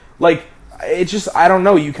 Like, it just, I don't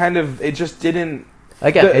know. It just didn't.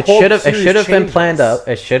 Again, the it whole should have series been planned changes. out.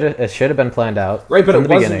 It should have been planned out. Right, but from it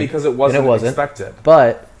the wasn't beginning. because it And wasn't expected.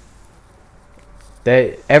 But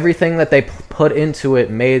everything that they put into it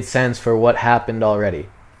made sense for what happened already.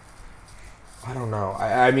 I don't know.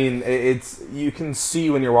 I mean, it's you can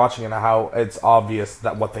see when you're watching it how it's obvious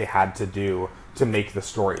that what they had to do to make the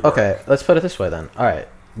story work. Okay, let's put it this way then. All right,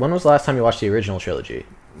 when was the last time you watched the original trilogy?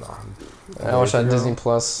 I watched that Disney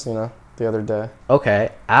Plus, the other day.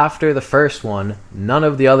 Okay, after the first one, none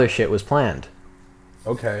of the other shit was planned.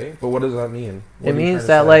 Okay, but what does that mean? What It are you means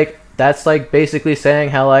trying to that say? that's basically saying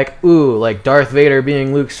how Darth Vader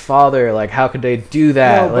being Luke's father, how could they do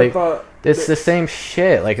that? No, but it's the same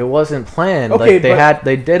shit. It wasn't planned. Okay,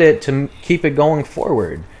 They did it to keep it going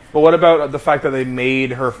forward. But what about the fact that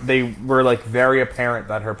they were very apparent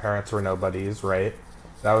that her parents were nobodies, right?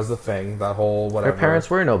 That was the thing, that whole whatever. Her parents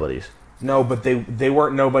were nobodies. No, but they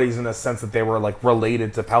weren't nobodies in the sense that they were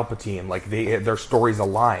related to Palpatine, their stories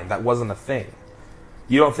aligned. That wasn't a thing.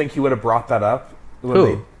 You don't think he would have brought that up?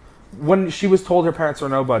 When she was told her parents were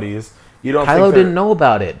nobodies, you don't Kylo think didn't know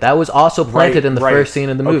about it. That was also planted in the right. first scene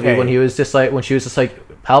of the movie Okay. when he was just when she was just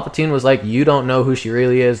Palpatine was you don't know who she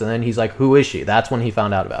really is, and then he's who is she? That's when he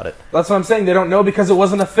found out about it. That's what I'm saying. They don't know because it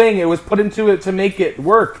wasn't a thing. It was put into it to make it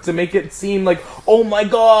work, to make it seem oh my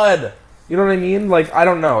god. You know what I mean? I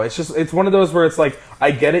don't know. It's one of those where it's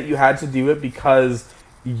I get it. You had to do it because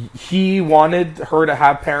he wanted her to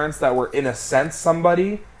have parents that were, in a sense,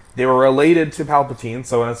 somebody. They were related to Palpatine,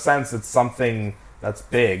 so in a sense, it's something that's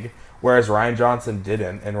big. Whereas Rian Johnson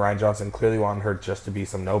didn't, and Rian Johnson clearly wanted her just to be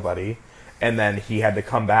some nobody. And then he had to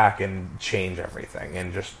come back and change everything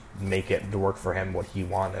and just make it to work for him what he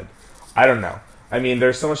wanted. I don't know. I mean,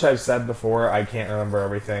 there's so much I've said before. I can't remember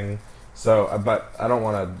everything. So, but I don't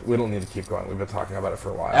want to. We don't need to keep going. We've been talking about it for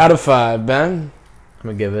a while. Out of 5, Ben. I'm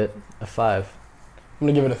gonna give it a 5. I'm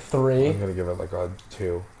gonna give it a 3. I'm gonna give it a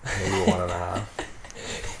 2, maybe a 1.5.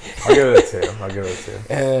 I'll give it a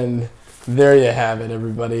 2. And there you have it,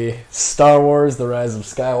 everybody. Star Wars: The Rise of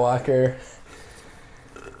Skywalker.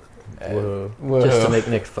 Whoa. Just to make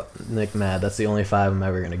Nick mad. That's the only 5 I'm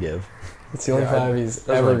ever gonna give. It's the only 5 he's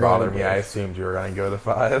Doesn't ever really bother gone. me. I assumed you were gonna go to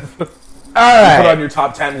 5. All Put right. on your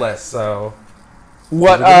top 10 list. So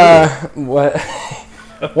What?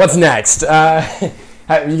 What's next?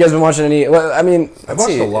 Have you guys been watching any? Well, I mean, I've let's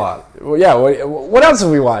watched see. a lot. Well, yeah. What else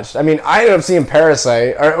have we watched? I mean, I ended up seeing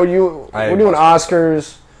Parasite. We're doing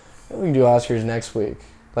Oscars. We can do Oscars next week.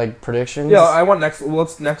 Predictions. Yeah, I want next. Well,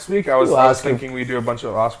 it's next week. I was Oscar- thinking we do a bunch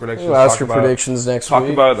of Oscar predictions. We'll Oscar predictions next Talk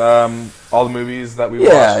week. about all the movies that we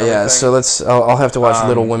watched. Yeah, and yeah. everything. So let's. I'll have to watch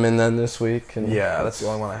Little Women then this week. And Yeah, that's the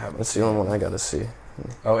only one I have. that's the only one I got to see.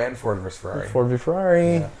 Oh, and Ford vs Ferrari. Ford v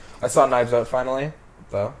Ferrari. Yeah. I saw Knives Out finally,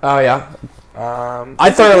 though. Oh yeah, I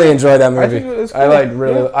I thoroughly enjoyed that movie. I think it was I cool.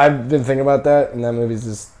 really. Yeah. I've been thinking about that, and that movie's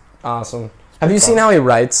just awesome. Have you seen how he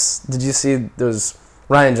writes? Did you see those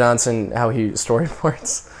Rian Johnson how he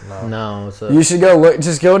storyboards? No, You should go look.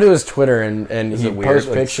 Just go to his Twitter and Is he it weird? posts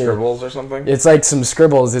Pictures pictures. scribbles or something? It's some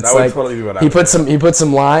scribbles. It's that would totally be what I he would puts do.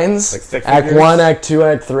 some lines. Stick Act figures? 1, Act 2,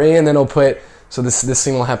 Act 3, and then he'll put. So this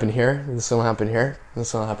thing will happen here. This thing will happen here.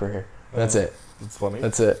 This will happen here. That's it. It's funny.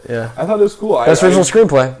 That's it. Yeah. I thought it was cool. Best original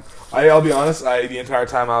screenplay. I'll be honest. The entire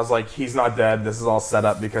time I was like, he's not dead. This is all set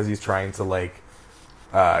up because he's trying to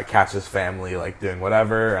catch his family doing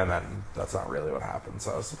whatever, and then that's not really what happened.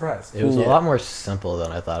 So I was surprised. It was Yeah. a lot more simple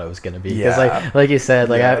than I thought it was gonna be. Because Yeah. like you said,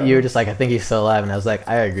 Yeah. you were just I think he's still alive, and I was like,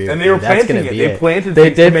 I agree. And with they you. were That's planting gonna it. be They it. planted They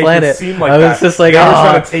things to did make plant it it. seem like I was that. just like, They were oh,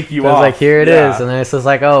 trying to take you I was off. like, here it is, Yeah. and then it's just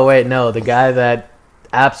like, oh wait, no, the guy that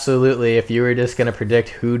absolutely, if you were just gonna predict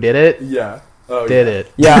who did it, Yeah. Oh, did yeah.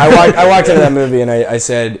 it. Yeah, I walked into that movie and I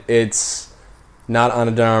said it's not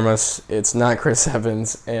Ana de Armas, it's not Chris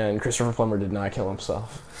Evans, and Christopher Plummer did not kill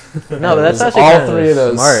himself. No, but that's It was actually all kind three of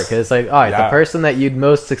those. smart because it's like, all right, Yeah. the person that you'd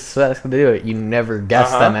most expect to do it, you never guess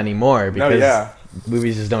Uh-huh. them anymore No, because yeah.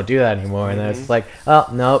 movies just don't do that anymore. And then it's like, oh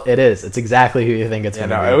no, it is. It's exactly who you think it's Yeah,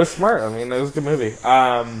 gonna no, be. it was smart. I mean, it was a good movie.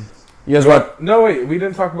 You guys what? No, wait, we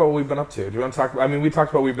didn't talk about what we've been up to. Do you want to talk? I mean, we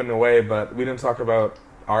talked about we've been away, but we didn't talk about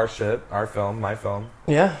our shit, our film, my film.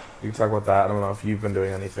 Yeah. You can talk about that. I don't know if you've been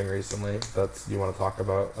doing anything recently that's you want to talk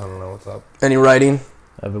about. I don't know what's up. Any writing?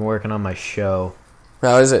 I've been working on my show.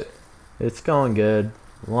 How is it? It's going good.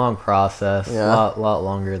 Long process. Yeah. Lot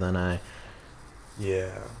longer than I Yeah,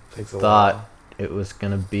 takes a thought while. it was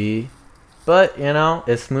gonna be. But, you know,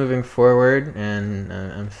 it's moving forward, and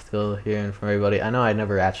I'm still hearing from everybody. I know I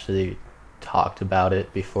never actually talked about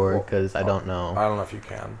it before, because I don't know. I don't know if you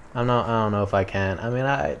can. I don't know if I can. I mean,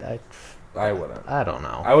 I wouldn't. I don't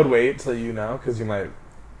know. I would wait till you know, because you might.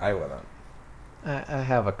 I wouldn't. I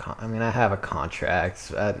have a I have a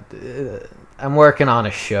contract. I'm working on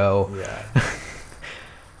a show, Yeah.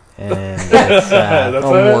 and it's, That's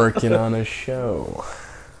I'm it? working on a show.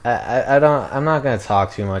 I'm not gonna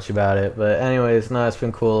talk too much about it, but anyways, no, it's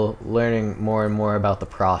been cool learning more and more about the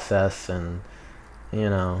process, and you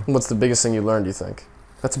know, What's the biggest thing you learned, do you think?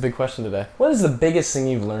 That's a big question today. What is the biggest thing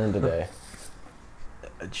you've learned today?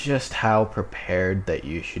 just how prepared that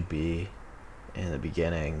you should be in the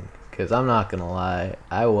beginning. Because I'm not gonna lie,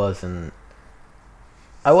 I wasn't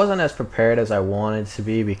as prepared as I wanted to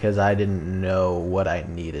be, because I didn't know what I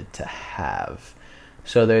needed to have.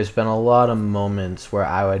 So there's been a lot of moments where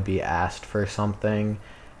I would be asked for something,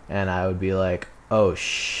 and I would be like, "Oh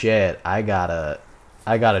shit, I gotta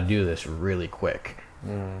do this really quick,"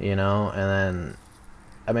 you know. And then,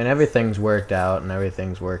 I mean, everything's worked out and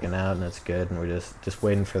everything's working out, and it's good, and we're just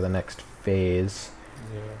waiting for the next phase,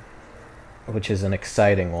 which is an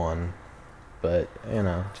exciting one. But you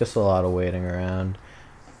know, just a lot of waiting around,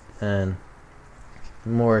 and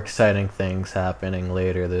more exciting things happening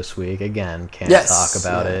later this week. Again, can't Yes, talk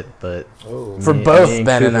about yeah. it, but Oh. For both me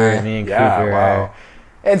Ben and I. me and Yeah, Cooper wow.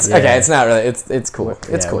 It's Yeah. okay. It's not really. It's cool.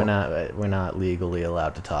 It's yeah, cool. we're not legally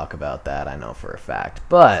allowed to talk about that. I know for a fact,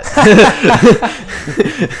 but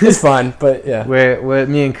It's fun, but yeah. we're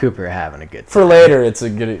me and Cooper are having a good time. For later, it's a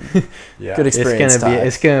good Yeah. good experience.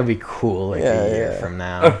 It's gonna be cool like Yeah, a year yeah. from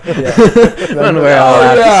now Yeah. when we're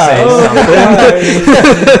allowed yeah. to say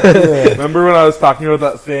something. Yeah. Remember when I was talking about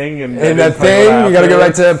that thing and And that thing, you gotta go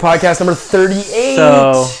back to podcast number 38.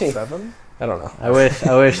 So- 7? I don't know. I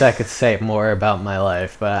wish I could say more about my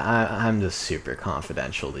life, but I'm just super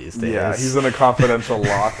confidential these days. Yeah, he's in a confidential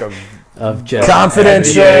lock of just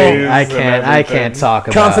Confidential. NDAs I and can't everything. talk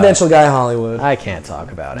about Confidential guy Hollywood. I can't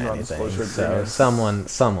talk about anything. Non-disclosure So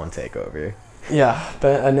agreements. someone take over. Yeah,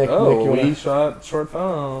 but Nick, Oh, you we wanna... shot short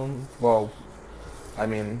film. Well, I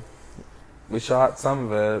mean, we shot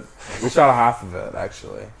some of it. We shot half of it,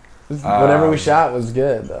 actually. whatever we shot was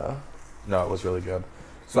good though. No, it was really good.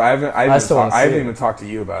 So I haven't still wanna see I haven't it. even talked to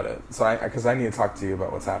you about it. So because I need to talk to you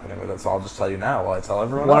about what's happening with it. So I'll just tell you now while I tell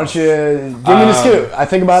everyone. Why else. don't you give me the scoop? I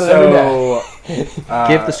think about it every day.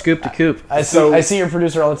 Give the scoop to Coop. I see your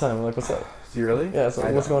producer all the time. I'm like, what's up? Do you really? Yeah, so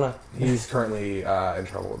I what's know. going on? He's currently in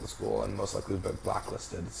trouble with the school and most likely been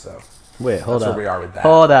blacklisted. So Wait, hold that's up. where we are with that.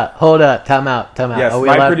 Hold up. Time out. Yes, Are we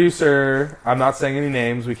my allowed- producer. I'm not saying any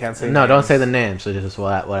names. We can't say. No, names. don't say the name. So just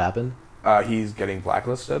what happened? He's getting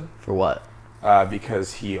blacklisted For what?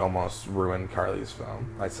 because he almost ruined Carly's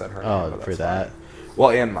film. I said her name. Oh, but for that's that. fine. Well,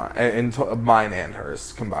 and mine and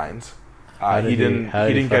hers combined. How did He he- didn't. how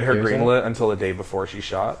He did he didn't get fuck her yours up? greenlit until the day before she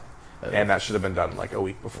shot, Oh. and that should have been done like a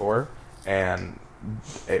week before. And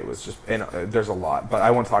it was just. And there's a lot, but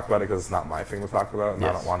I won't talk about it because it's not my thing to talk about, and I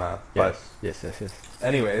Yes. don't want to. But Yes.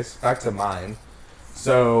 anyways, back to mine.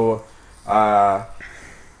 So,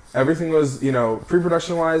 everything was,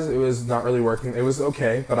 pre-production wise, it was not really working. It was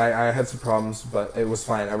okay, but I had some problems, but it was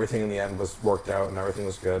fine. Everything in the end was worked out, and everything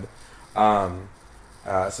was good.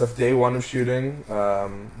 So day one of shooting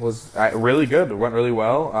was really good. It went really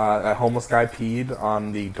well. A homeless guy peed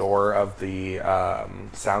on the door of the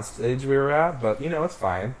soundstage we were at, but it's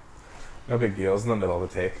fine. No big deal. It's in the middle of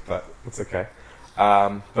the take, but it's okay.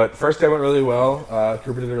 But first day went really well.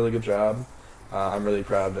 Cooper did a really good job. I'm really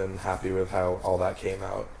proud and happy with how all that came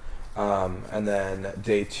out. And then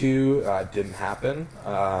day two didn't happen.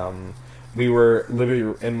 We were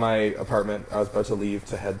living in my apartment. I was about to leave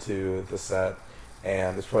to head to the set,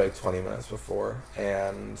 and it was probably like 20 minutes before.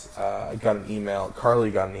 And I got an email.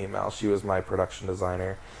 Carly got an email. She was my production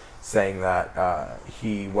designer, saying that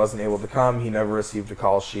he wasn't able to come. He never received a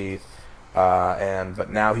call sheet. But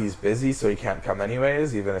now he's busy, so he can't come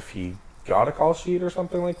anyways, even if he got a call sheet or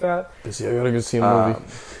something like that. See, I gotta go see a movie.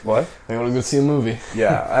 What? I gotta go see a movie.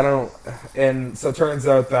 Yeah, I don't. And so it turns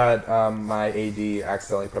out that my AD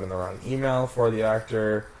accidentally put in the wrong email for the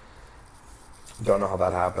actor. Don't know how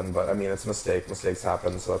that happened, but I mean, it's a mistake. Mistakes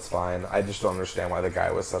happen, so that's fine. I just don't understand why the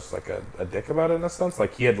guy was such like a dick about it in a sense.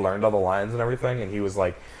 Like, he had learned all the lines and everything, and he was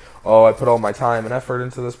like, oh, I put all my time and effort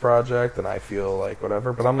into this project, and I feel like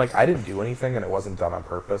whatever. But I'm like, I didn't do anything, and it wasn't done on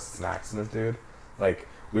purpose. It's an accident, dude. Like,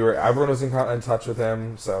 everyone was in touch with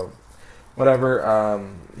him, so whatever.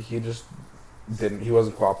 He just he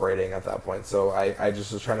wasn't cooperating at that point. So I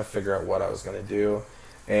just was trying to figure out what I was going to do,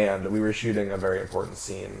 and we were shooting a very important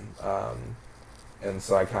scene. And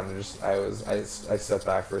so I kind of just I stepped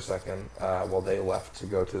back for a second while they left to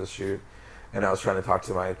go to the shoot, and I was trying to talk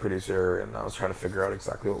to my producer, and I was trying to figure out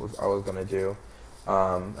exactly what I was going to do.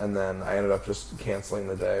 And then I ended up just canceling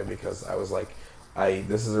the day because I was like,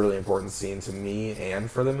 this is a really important scene to me and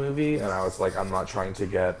for the movie, and I was like, I'm not trying to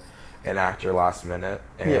get an actor last minute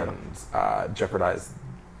and jeopardize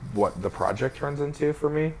what the project turns into for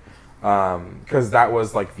me, because that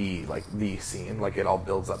was like the scene, like it all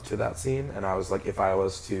builds up to that scene, and I was like, if I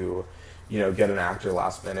was to, get an actor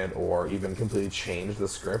last minute or even completely change the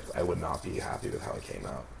script, I would not be happy with how it came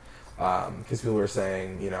out. Because people were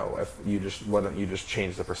saying, if why don't you just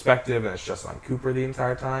change the perspective and it's just on Cooper the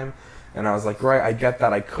entire time? And I was like, right, I get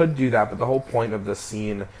that, I could do that, but the whole point of this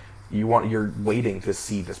scene, you're waiting to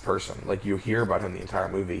see this person. Like, you hear about him the entire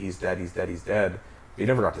movie, he's dead, but you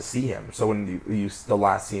never got to see him. So when the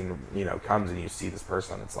last scene, comes and you see this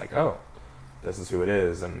person, it's like, oh, this is who it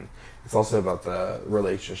is. And it's also about the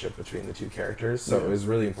relationship between the two characters. So it was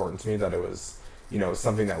really important to me that it was,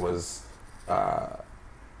 something that was,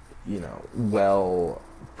 well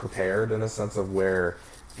prepared in a sense of where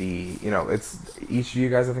it's each of you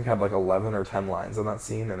guys I think had like 11 or 10 lines in that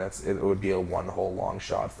scene, and it would be a one whole long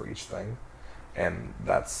shot for each thing, and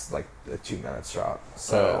that's like a 2-minute shot.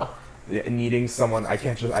 So needing someone, I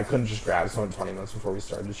couldn't just grab someone 20 minutes before we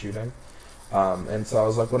started shooting, and so I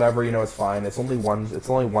was like, whatever, it's fine. It's only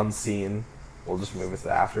one scene. We'll just move it to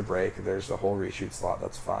the after break. There's a whole reshoot slot.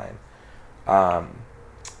 That's fine.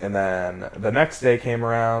 And then the next day came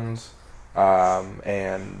around,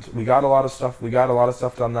 and we got a lot of stuff. We got a lot of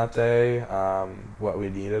stuff done that day. What we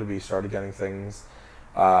needed, we started getting things.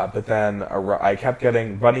 But then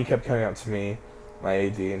Bunny kept coming up to me, my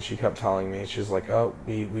AD, and she kept telling me, she's like, "Oh,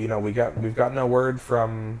 we've got no word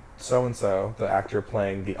from so and so, the actor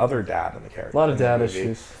playing the other dad in the character." A lot of dad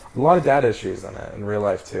issues. A lot of dad issues in it in real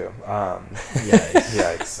life too.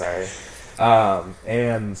 Yikes! Sorry.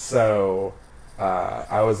 And so.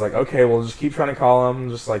 I was like, okay, well, just keep trying to call him.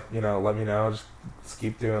 Just like, let me know. Just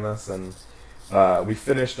keep doing this. And we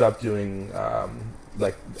finished up doing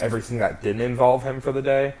like everything that didn't involve him for the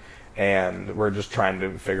day. And we're just trying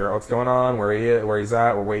to figure out what's going on, where he's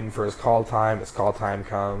at. We're waiting for his call time. His call time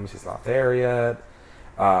comes. He's not there yet.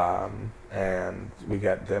 And we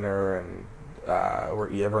get dinner, and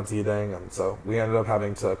everyone's eating. And so we ended up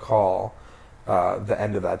having to call the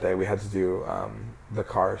end of that day. We had to do the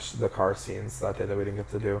car scenes that day that we didn't get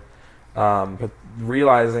to do, but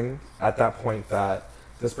realizing at that point that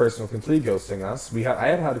this person was completely ghosting us. I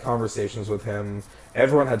had conversations with him.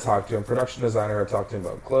 Everyone had talked to him. Production designer had talked to him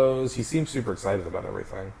about clothes. He seemed super excited about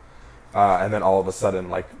everything, and then all of a sudden,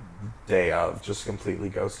 like day of, just completely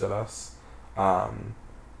ghosted us.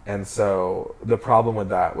 And so the problem with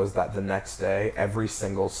that was that the next day, every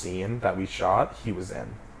single scene that we shot, he was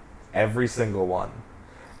in. Every single one.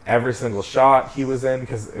 Every single shot he was in,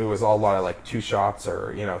 because it was all a lot of like 2 shots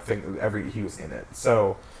or he was in it.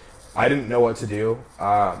 So I didn't know what to do.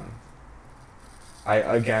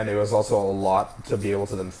 It was also a lot to be able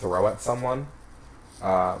to then throw at someone.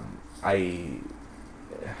 I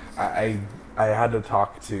had to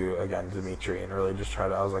talk to Dimitri and really just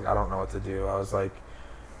I was like, I don't know what to do. I was like,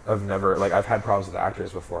 I've had problems with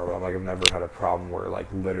actors before, but I'm like, I've never had a problem where like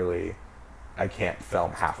literally I can't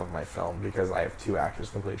film half of my film because I have 2 actors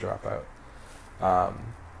completely drop out.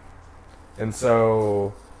 And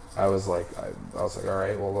so I was like, all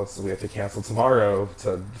right, well, we have to cancel tomorrow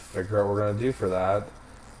to figure out what we're going to do for that.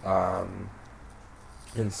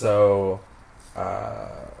 And so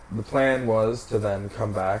the plan was to then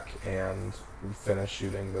come back and finish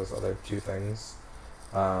shooting those other 2 things,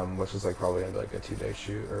 which is like probably going to be like a 2-day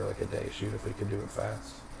shoot or like a day shoot if we could do it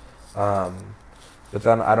fast. But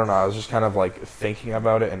then, I don't know, I was just kind of like thinking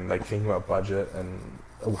about it and like thinking about budget and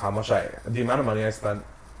the amount of money I spent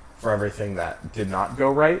for everything that did not go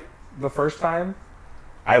right the first time.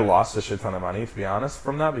 I lost a shit ton of money, to be honest,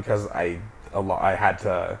 from that, because I had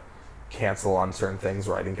to cancel on certain things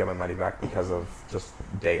where I didn't get my money back because of just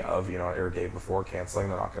day of, or day before canceling.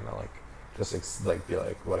 They're not going to like just like be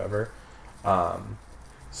like, whatever.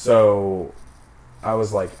 So I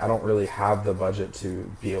was like, I don't really have the budget to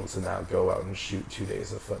be able to now go out and shoot 2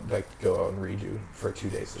 days go out and redo for 2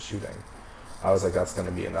 days of shooting. I was like, that's going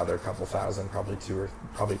to be another couple thousand, probably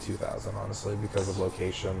 2,000, honestly, because of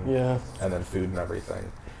location, and then food and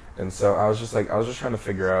everything. And so I was just trying to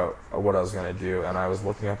figure out what I was going to do, and I was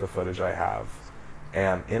looking at the footage I have,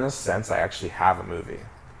 and in a sense, I actually have a movie.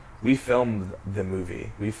 We filmed the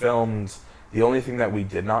movie. The only thing that we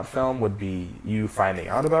did not film would be you finding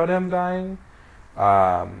out about him dying,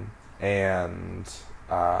 And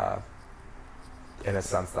in a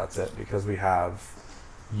sense, that's it, because we have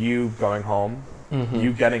you going home,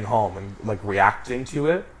 you getting home and like reacting to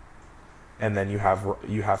it, and then you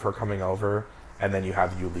have her coming over, and then you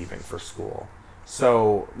have you leaving for school.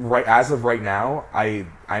 So as of right now,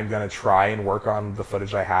 I'm gonna try and work on the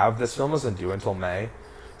footage I have. This film isn't due until May,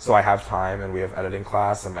 so I have time, and we have editing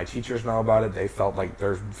class, and my teachers know about it. They felt like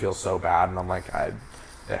theirs feels so bad, and I'm like,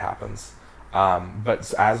 it happens.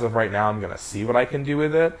 But as of right now, I'm gonna see what I can do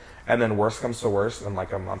with it, and then worst comes to worst, in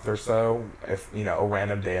like a month or so, if a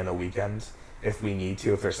random day on the weekend, if we need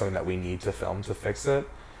to, if there's something that we need to film to fix it,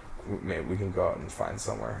 maybe we can go out and find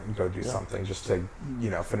somewhere and go do something just to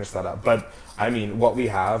finish that up. But I mean, what we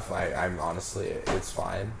have, I'm honestly, it's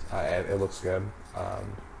fine. It looks good.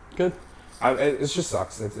 Good. It just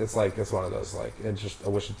sucks. It's like, it's one of those, like, I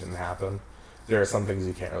wish it didn't happen. There are some things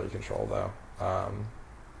you can't really control though.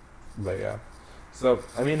 But yeah. So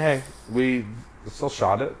I mean, hey, we still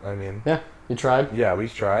shot it. I mean, yeah, you tried. Yeah, we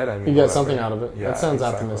tried. I mean, you got something out of it. Yeah, that sounds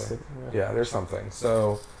exactly. optimistic. Yeah, there's something.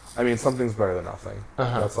 So I mean, something's better than nothing.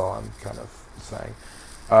 Uh-huh. That's all I'm kind of saying.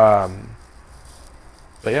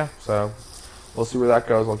 But yeah, so we'll see where that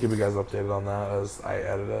goes. I'll keep you guys updated on that as I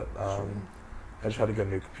edit it. I just had to get a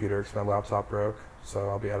new computer because my laptop broke, so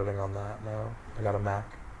I'll be editing on that now. I got an iMac.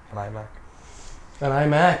 An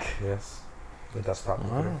iMac. Yes, the desktop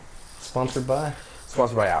computer. Sponsored by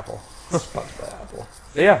Apple. Sponsored by Apple.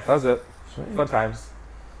 Yeah, that was it. Sweet. Fun times.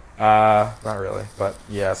 Not really, but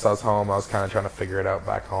yeah. So I was home. I was kind of trying to figure it out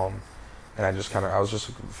back home, and I was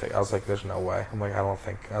like, "There's no way." I'm like, I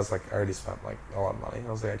was like, I already spent like a lot of money.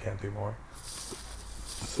 I was like, I can't do more.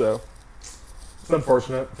 So it's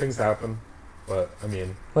unfortunate. Things happen, but I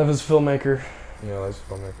mean, life as a filmmaker. Yeah, life as a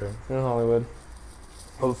filmmaker in Hollywood.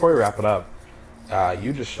 Well, before we wrap it up,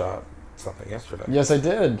 you just shot something yesterday. Yes, I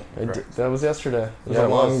did. That was yesterday. It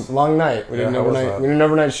was a long night. We did an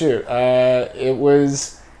overnight shoot. It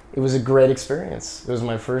was a great experience. It was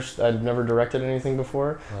my first. I'd never directed anything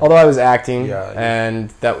before, although I was acting,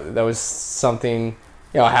 and that was something.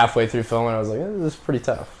 Halfway through filming, I was like, "This is pretty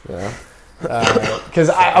tough," because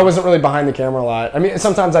I wasn't really behind the camera a lot. I mean,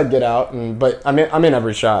 sometimes I'd get out, but I'm in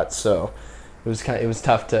every shot, so it was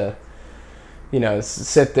tough to,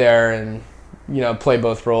 sit there and play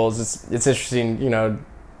both roles. It's interesting,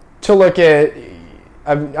 to look at.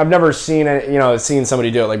 I've never seen it, seen somebody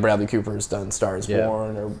do it like Bradley Cooper's done Star is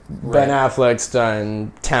Born, or Ben Affleck's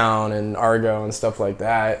done Town and Argo and stuff like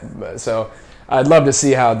that. So I'd love to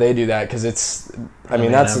see how they do that, because it's. I'm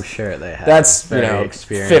sure they have. That's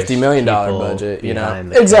 $50 million budget.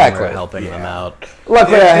 Exactly helping them out.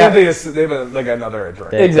 Luckily, they have like another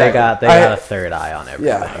director. They got a third eye on everything.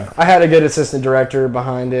 Yeah, I had a good assistant director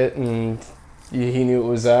behind it, and he knew it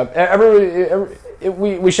was up.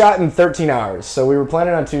 We shot in 13 hours, so we were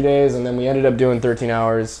planning on 2 days, and then we ended up doing 13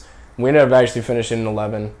 hours. We ended up actually finishing in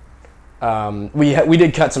 11. We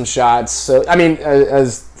did cut some shots, so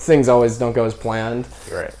as things always don't go as planned.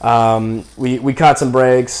 Right. We caught some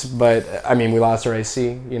breaks, but we lost our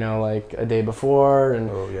AC, like a day before,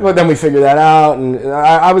 and but then we figured that out, and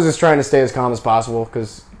I was just trying to stay as calm as possible,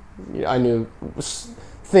 because I knew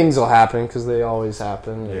things will happen, because they always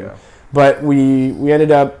happen. But we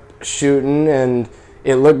ended up shooting, and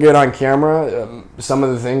it looked good on camera. Some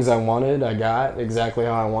of the things I wanted, I got exactly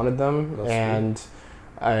how I wanted them. That's and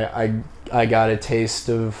sweet. I got a taste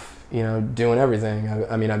of doing everything.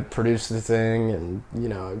 I produced the thing,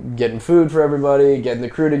 and getting food for everybody, getting the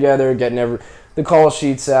crew together, getting the call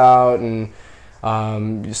sheets out, and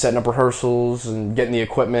setting up rehearsals, and getting the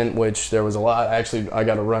equipment, which there was a lot. Actually, I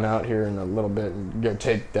got to run out here in a little bit and go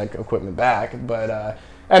take that equipment back, but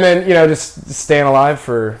and then just staying alive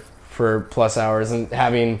for plus hours, and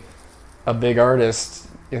having a big artist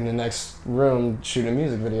in the next room shooting a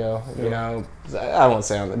music video. I won't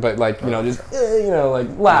say on it, but like just like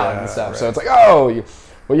loud and stuff. Right. So it's like,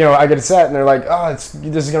 I get a set, and they're like, this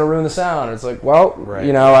is gonna ruin the sound. It's like, well,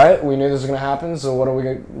 we knew this was gonna happen, so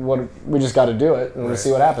we just got to do it, and we'll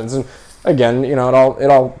see what happens. And again, it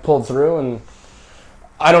all pulled through, and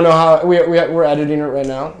I don't know how we're editing it right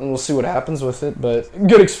now, and we'll see what happens with it. But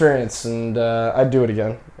good experience, and I'd do it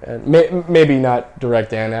again. And maybe not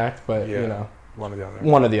direct and act, but one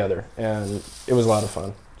or the other. And it was a lot of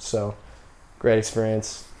fun. So great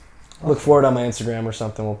experience. Look for it on my Instagram or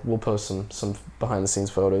something. We'll post some behind the scenes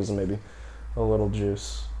photos and maybe a little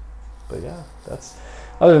juice. But yeah,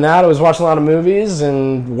 other than that, I was watching a lot of movies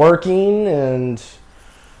and working, and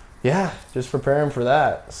just preparing for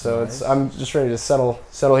that. So nice. I'm just ready to settle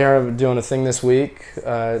here. I'm doing a thing this week,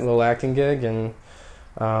 a little acting gig, and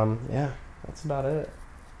that's about it.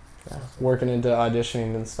 Yeah. Working into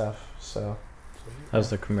auditioning and stuff. So How's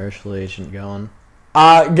the commercial agent going?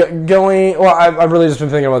 Going. Well, I've really just been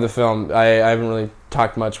thinking about the film. I haven't really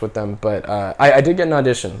talked much with them, but I did get an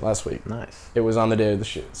audition last week. Nice. It was on the day of the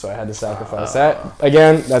shoot, so I had to sacrifice that.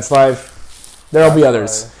 Again, that's life. There'll be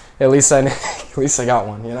others. Life. At least I got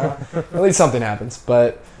one. You know, at least something happens.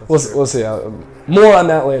 But we'll see. More on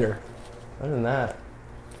that later. Other than that,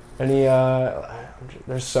 any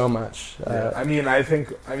there's so much. I mean, like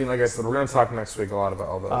I said, we're gonna talk next week a lot about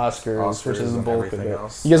all the Oscars, which is the and bulk of everything it.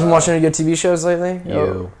 else. You guys been watching any good TV shows lately?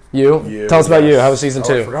 You. You? Tell us about you. How was season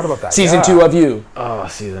 2? I forgot about that. Season 2 of You. Oh,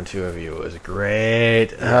 season 2 of You was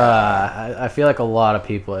great. I feel like a lot of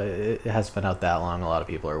people. It hasn't been out that long. A lot of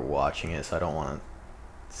people are watching it, so I don't want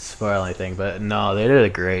to spoil anything. But no, they did a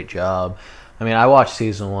great job. I mean, I watched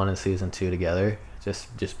season 1 and season 2 together.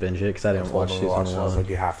 Just binge it because I didn't watch season 1. I was like,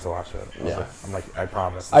 you have to watch it. I'm like, I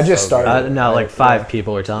promise. I just started. No, like 5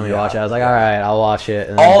 people were telling me to watch it. I was like, all right, I'll watch it.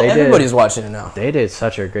 And everybody's watching it now. They did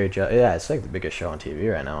such a great job. Yeah, it's like the biggest show on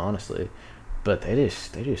TV right now, honestly. But they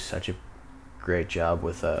do such a great job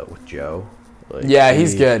with Joe. Like, yeah,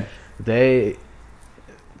 he's good. They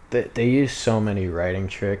use so many writing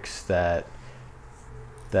tricks that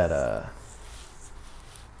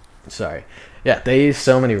they use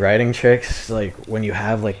so many writing tricks, like when you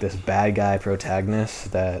have like this bad guy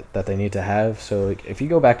protagonist that they need to have. So like, if you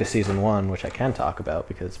go back to season 1, which I can talk about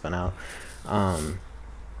because it's been out,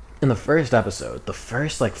 in the first episode, the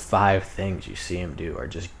first like 5 things you see him do are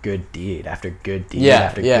just good deed after good deed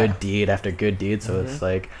good deed after good deed. So it's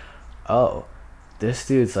like, oh, this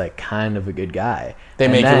dude's like kind of a good guy. They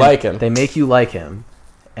make you like him. They make you like him,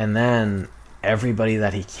 and then everybody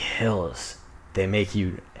that he kills, they make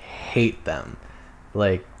you hate them.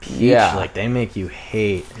 Like Peach, like they make you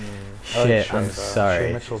hate shit. I'm sorry.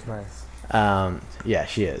 Shay Mitchell's nice. Yeah,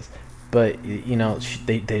 she is. But you know,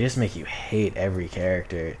 they just make you hate every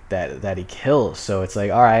character that he kills. So it's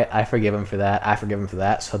like, all right, I forgive him for that. I forgive him for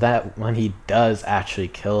that. So that when he does actually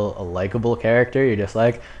kill a likable character, you're just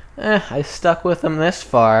like, I stuck with him this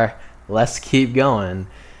far. Let's keep going.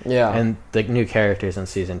 Yeah. And the new characters in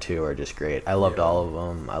season 2 are just great. I loved all of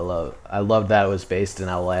them. I loved that it was based in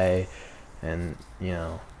LA, and you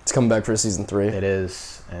know, it's coming back for season 3. it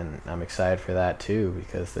is, and I'm excited for that too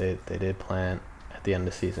because they did plant at the end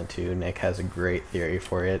of season 2. Nick has a great theory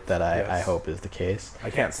for it that I hope is the case. I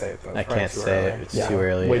can't say it though. I can't say it. It's too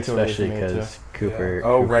early, Way too early especially for me, too. because Cooper. Yeah.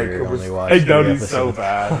 Oh right, Cooper Cooper's. only watched I know 3 he's so episodes.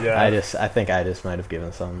 bad. Yeah. I think I just might have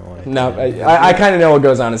given something away. No, I kind of know what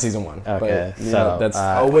goes on in season 1. Okay, but, you so know, that's.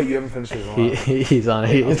 Oh wait, you haven't finished season 1. He's on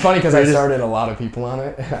it. It's funny because I started a lot of people on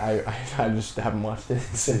it. I just haven't watched it.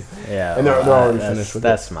 Yeah, and they're already that's, finished with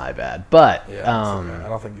that's my bad. But Yeah, okay. I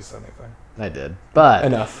don't think you said anything. I did. But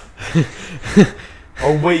enough.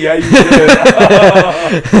 Oh wait, yeah, you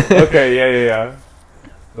did. Okay, yeah.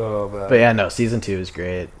 Oh man. But yeah, no, season 2 is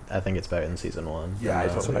great. I think it's better than season 1. Yeah, I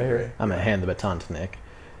That's totally what I hear. agree. I'm gonna hand the baton to Nick.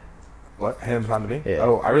 What? Hands on to me? Yeah.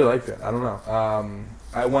 Oh, I really liked it. I don't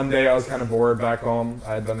know. One day I was kind of bored back home.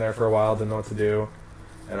 I had been there for a while, didn't know what to do,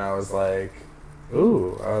 and I was like,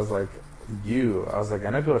 ooh. I was like, I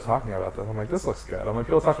know people are talking about this. I'm like, this looks good. I'm like,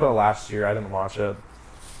 people talked about it last year. I didn't watch it.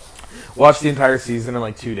 Watched the entire season in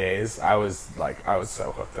like 2 days. I was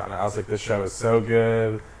so hooked on it. I was like, this show is so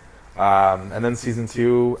good. And then season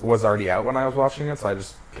 2 was already out when I was watching it, so I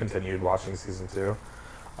just continued watching season 2.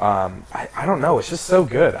 I don't know. It's just so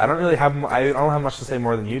good. I don't have much to say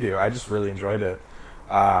more than you do. I just really enjoyed it.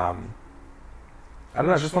 I don't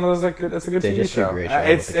know. It's just one of those it's a good They TV just do a show. great job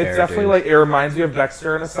It's with the definitely characters. like it reminds me of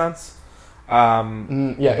Dexter in a sense. Yeah,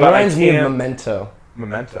 it but I reminds me of can't- Memento.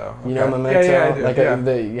 Memento. You know Okay. Memento? Yeah, I do. Like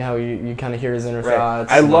yeah. how you kind of hear his inner Right.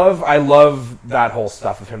 thoughts. I love that whole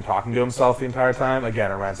stuff of him talking to himself the entire time. Again,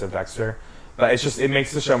 it reminds me of Dexter. But it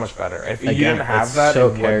makes the show much better. If you didn't have it's that, so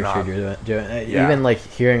it would not. character driven. Yeah. Even like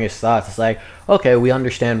hearing his thoughts, it's like, okay, we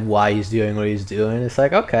understand why he's doing what he's doing. It's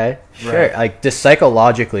like, okay, sure. Right. Like just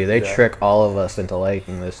psychologically, they Yeah. trick all of us into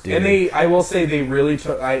liking this dude. And I will say, they really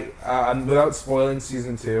took. Without spoiling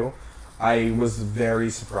season 2, I was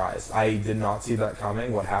very surprised. I did not see that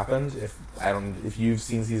coming. What happened? If you've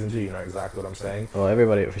seen season 2, you know exactly what I'm saying. Well,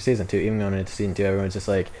 everybody for season 2, even going into season 2, everyone's just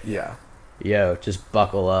like, Yeah. yo, just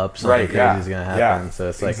buckle up. Something crazy is gonna happen. Yeah, So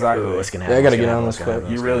it's like, exactly. ooh, what's gonna Yeah, happen? I gotta what's get gonna on happen, this what's gonna quick.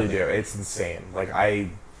 happen, You what's really gonna do. It's insane. Like I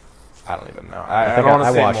don't even know. happen. I don't want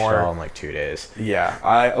to say watched more. it all in like 2 days.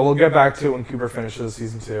 Yeah, we'll get back to it when Cooper finishes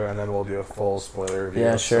season 2, and then we'll do a full spoiler review.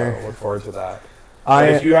 Yeah, sure. So look forward to that. But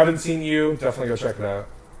if you haven't seen You, definitely go check it out.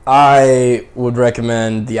 I would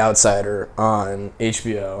recommend The Outsider on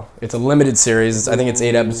HBO. It's a limited series. I think it's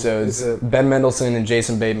 8 episodes. Is it- Ben Mendelsohn and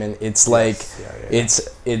Jason Bateman. It's like Yes.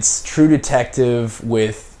 Yeah. it's True Detective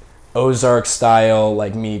with Ozark style,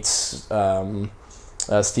 like meets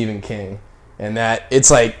Stephen King, and that it's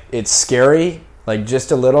like it's scary, like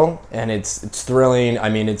just a little, and it's thrilling. I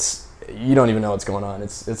mean, you don't even know what's going on.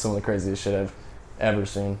 It's some of the craziest shit I've ever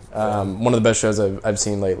seen. One of the best shows I've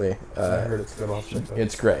seen lately. I heard it's good. I'll check that.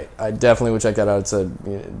 It's great. I definitely would check that out. It's a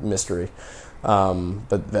mystery.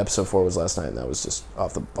 But episode 4 was last night, and that was just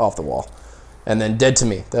off the wall. And then Dead to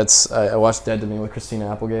Me. I watched Dead to Me with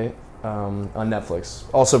Christina Applegate on Netflix.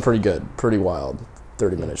 Also pretty good, pretty wild,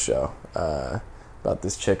 30-minute show about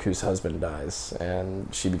this chick whose husband dies,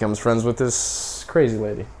 and she becomes friends with this crazy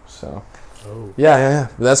lady. So, yeah.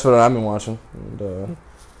 That's what I've been watching, and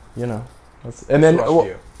and then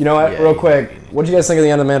you know what? Real quick, what did you guys think of the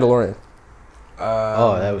end of Mandalorian?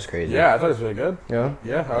 That was crazy. Yeah, I thought it was really good. Yeah,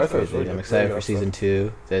 I thought it was really good. I'm excited for season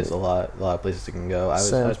 2. There's a lot of places it can go. I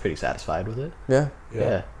was pretty satisfied with it.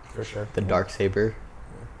 Yeah, for sure. The Darksaber.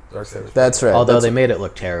 That's right. Although they made it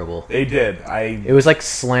look terrible. They did. It was like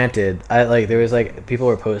slanted. There was like people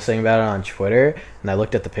were posting about it on Twitter, and I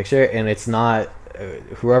looked at the picture, and it's not.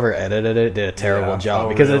 Whoever edited it did a terrible job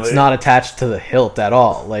because it's not attached to the hilt at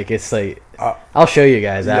all. Like it's like I'll show you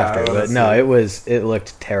guys after, but no, it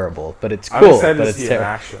looked terrible. But it's cool. I'm excited but to it's see it in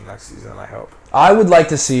action next season. I hope. I would like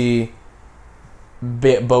to see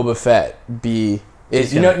Boba Fett be.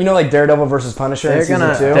 You know, like Daredevil versus Punisher in season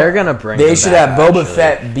 2? They're gonna bring. They him should back, have Boba actually.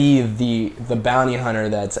 Fett be the bounty hunter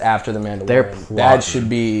that's after the Mandalorian. That should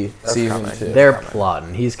be season 2. They're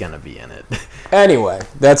plotting. He's gonna be in it. Anyway,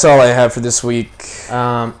 that's all I have for this week.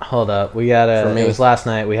 Hold up. We gotta. It was last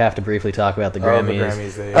night. We have to briefly talk about the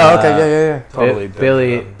Grammys. Okay, yeah. Totally.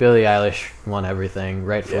 Billie Eilish won everything,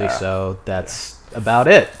 rightfully so. That's about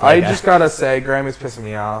it. I just gotta say, Grammys pissing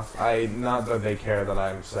me off. Not that they care that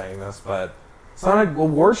I'm saying this, but it's not an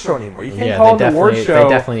award show anymore. You can't call it an award show. They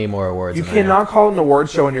definitely need more awards. You cannot call it an award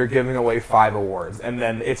show and you're giving away 5 awards, and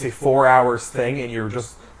then it's a 4 hours thing, and you're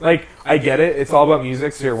just like, I get it. It's all about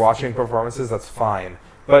music, so you're watching performances. That's fine.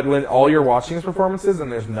 But when all you're watching is performances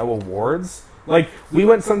and there's no awards, like we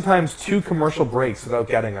went sometimes 2 commercial breaks without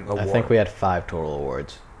getting an award. I think we had 5 total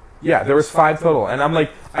awards. Yeah, there was 5 total, and I'm like,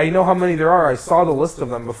 I know how many there are. I saw the list of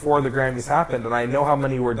them before the Grammys happened, and I know how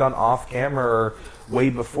many were done off camera or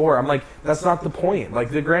way before. I'm like, that's not the point.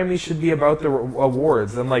 Like, the Grammys should be about the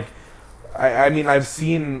awards, and like, I mean, I've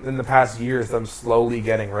seen in the past years them slowly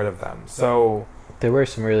getting rid of them. So there were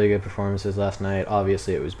some really good performances last night.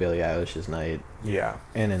 Obviously, it was Billie Eilish's night. Yeah,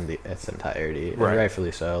 and in its entirety, and right.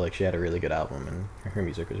 Rightfully so. Like, she had a really good album, and her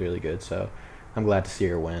music was really good. So I'm glad to see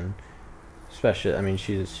her win. Especially, I mean,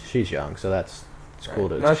 she's young, so it's cool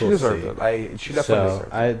to. No, she deserved it. She definitely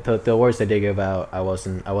deserved it. The awards they did give out, I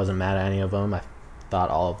wasn't mad at any of them. I thought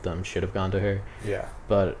all of them should have gone to her. Yeah.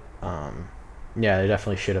 But yeah, there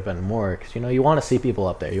definitely should have been more, because you want to see people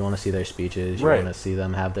up there. You want to see their speeches. You want to see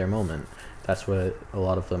them have their moment. That's what a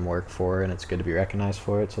lot of them work for, and it's good to be recognized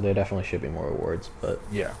for it. So there definitely should be more awards. But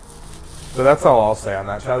yeah. So that's all I'll say on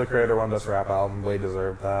that. Tyler, the Creator won Best Rap Album. They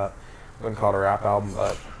deserved that. Wouldn't call it a rap album,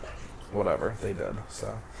 but whatever, they did.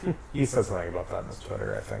 So he said something about that in his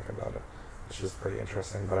Twitter, I think, about it, which is pretty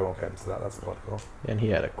interesting, but I won't get into that. That's political. And he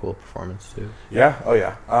had a cool performance too. Yeah,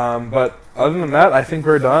 but other than that, I think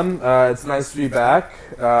we're done. It's nice to be back.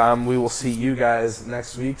 We will see you guys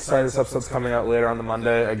next week. Sorry, this episode's coming out later on the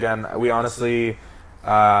Monday. Again, we honestly,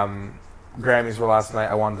 Grammys were last night.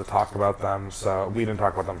 I wanted to talk about them, so we didn't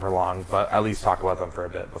talk about them for long, but at least talk about them for a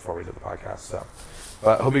bit before we did the podcast. So,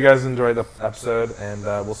 but hope you guys enjoyed the episode, and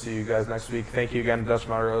we'll see you guys next week. Thank you again, Dutch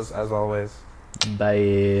Melrose, as always.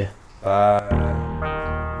 Bye.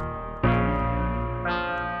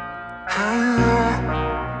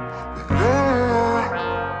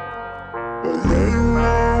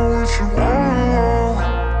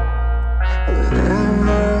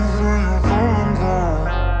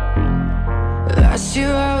 Last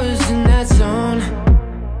year I was in that zone.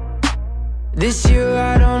 This year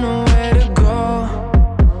I don't know where to go.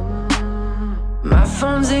 My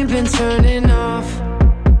phones ain't been turning off.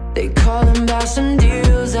 They calling about some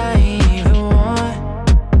deals I ain't even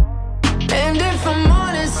want. And if I'm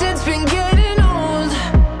honest, it's been getting old.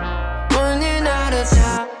 Running out of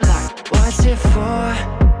time, like what's it for?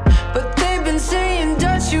 But they've been saying,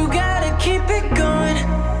 Dutch, you gotta keep it going.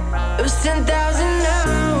 Those 10,000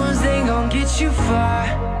 hours, they gon' get you far.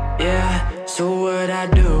 Yeah, so what I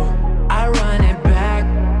do, I run it back.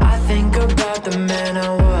 I think about the man I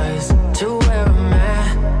was to where I'm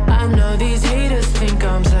at. I know these haters think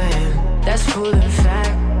I'm playing, that's cool in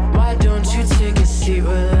fact. Why don't you take a seat,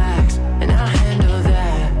 relax, and I'll handle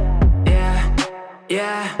that.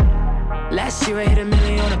 Yeah. Last year I hit 1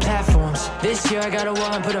 million on the platforms. This year I got a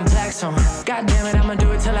wall and put them plaques on. God damn it, I'ma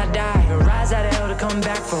do it till I die. Rise out of hell to come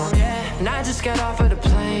back from. Yeah. just got off of the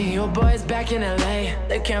plane. Your boy's back in LA,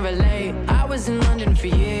 they can't relate. I was in London for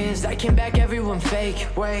years, I came back, everyone fake.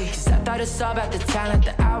 Wait, cause I thought it's all about the talent,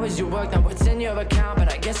 the hours you work, not what's in your account.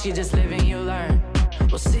 But I guess you just live and you learn.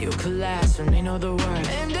 We'll see who could last when they know the word.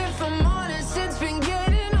 And if I'm honest, it's been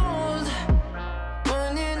getting old,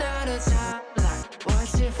 running out of time, like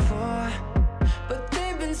what's it for? But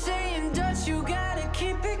they've been saying, Dutch, you gotta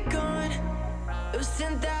keep it going. Those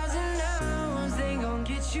 10,000 hours, they gon'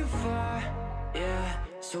 get you far. Yeah,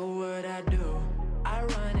 so what I do, I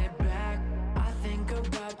run it back. I think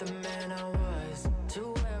about the man I was to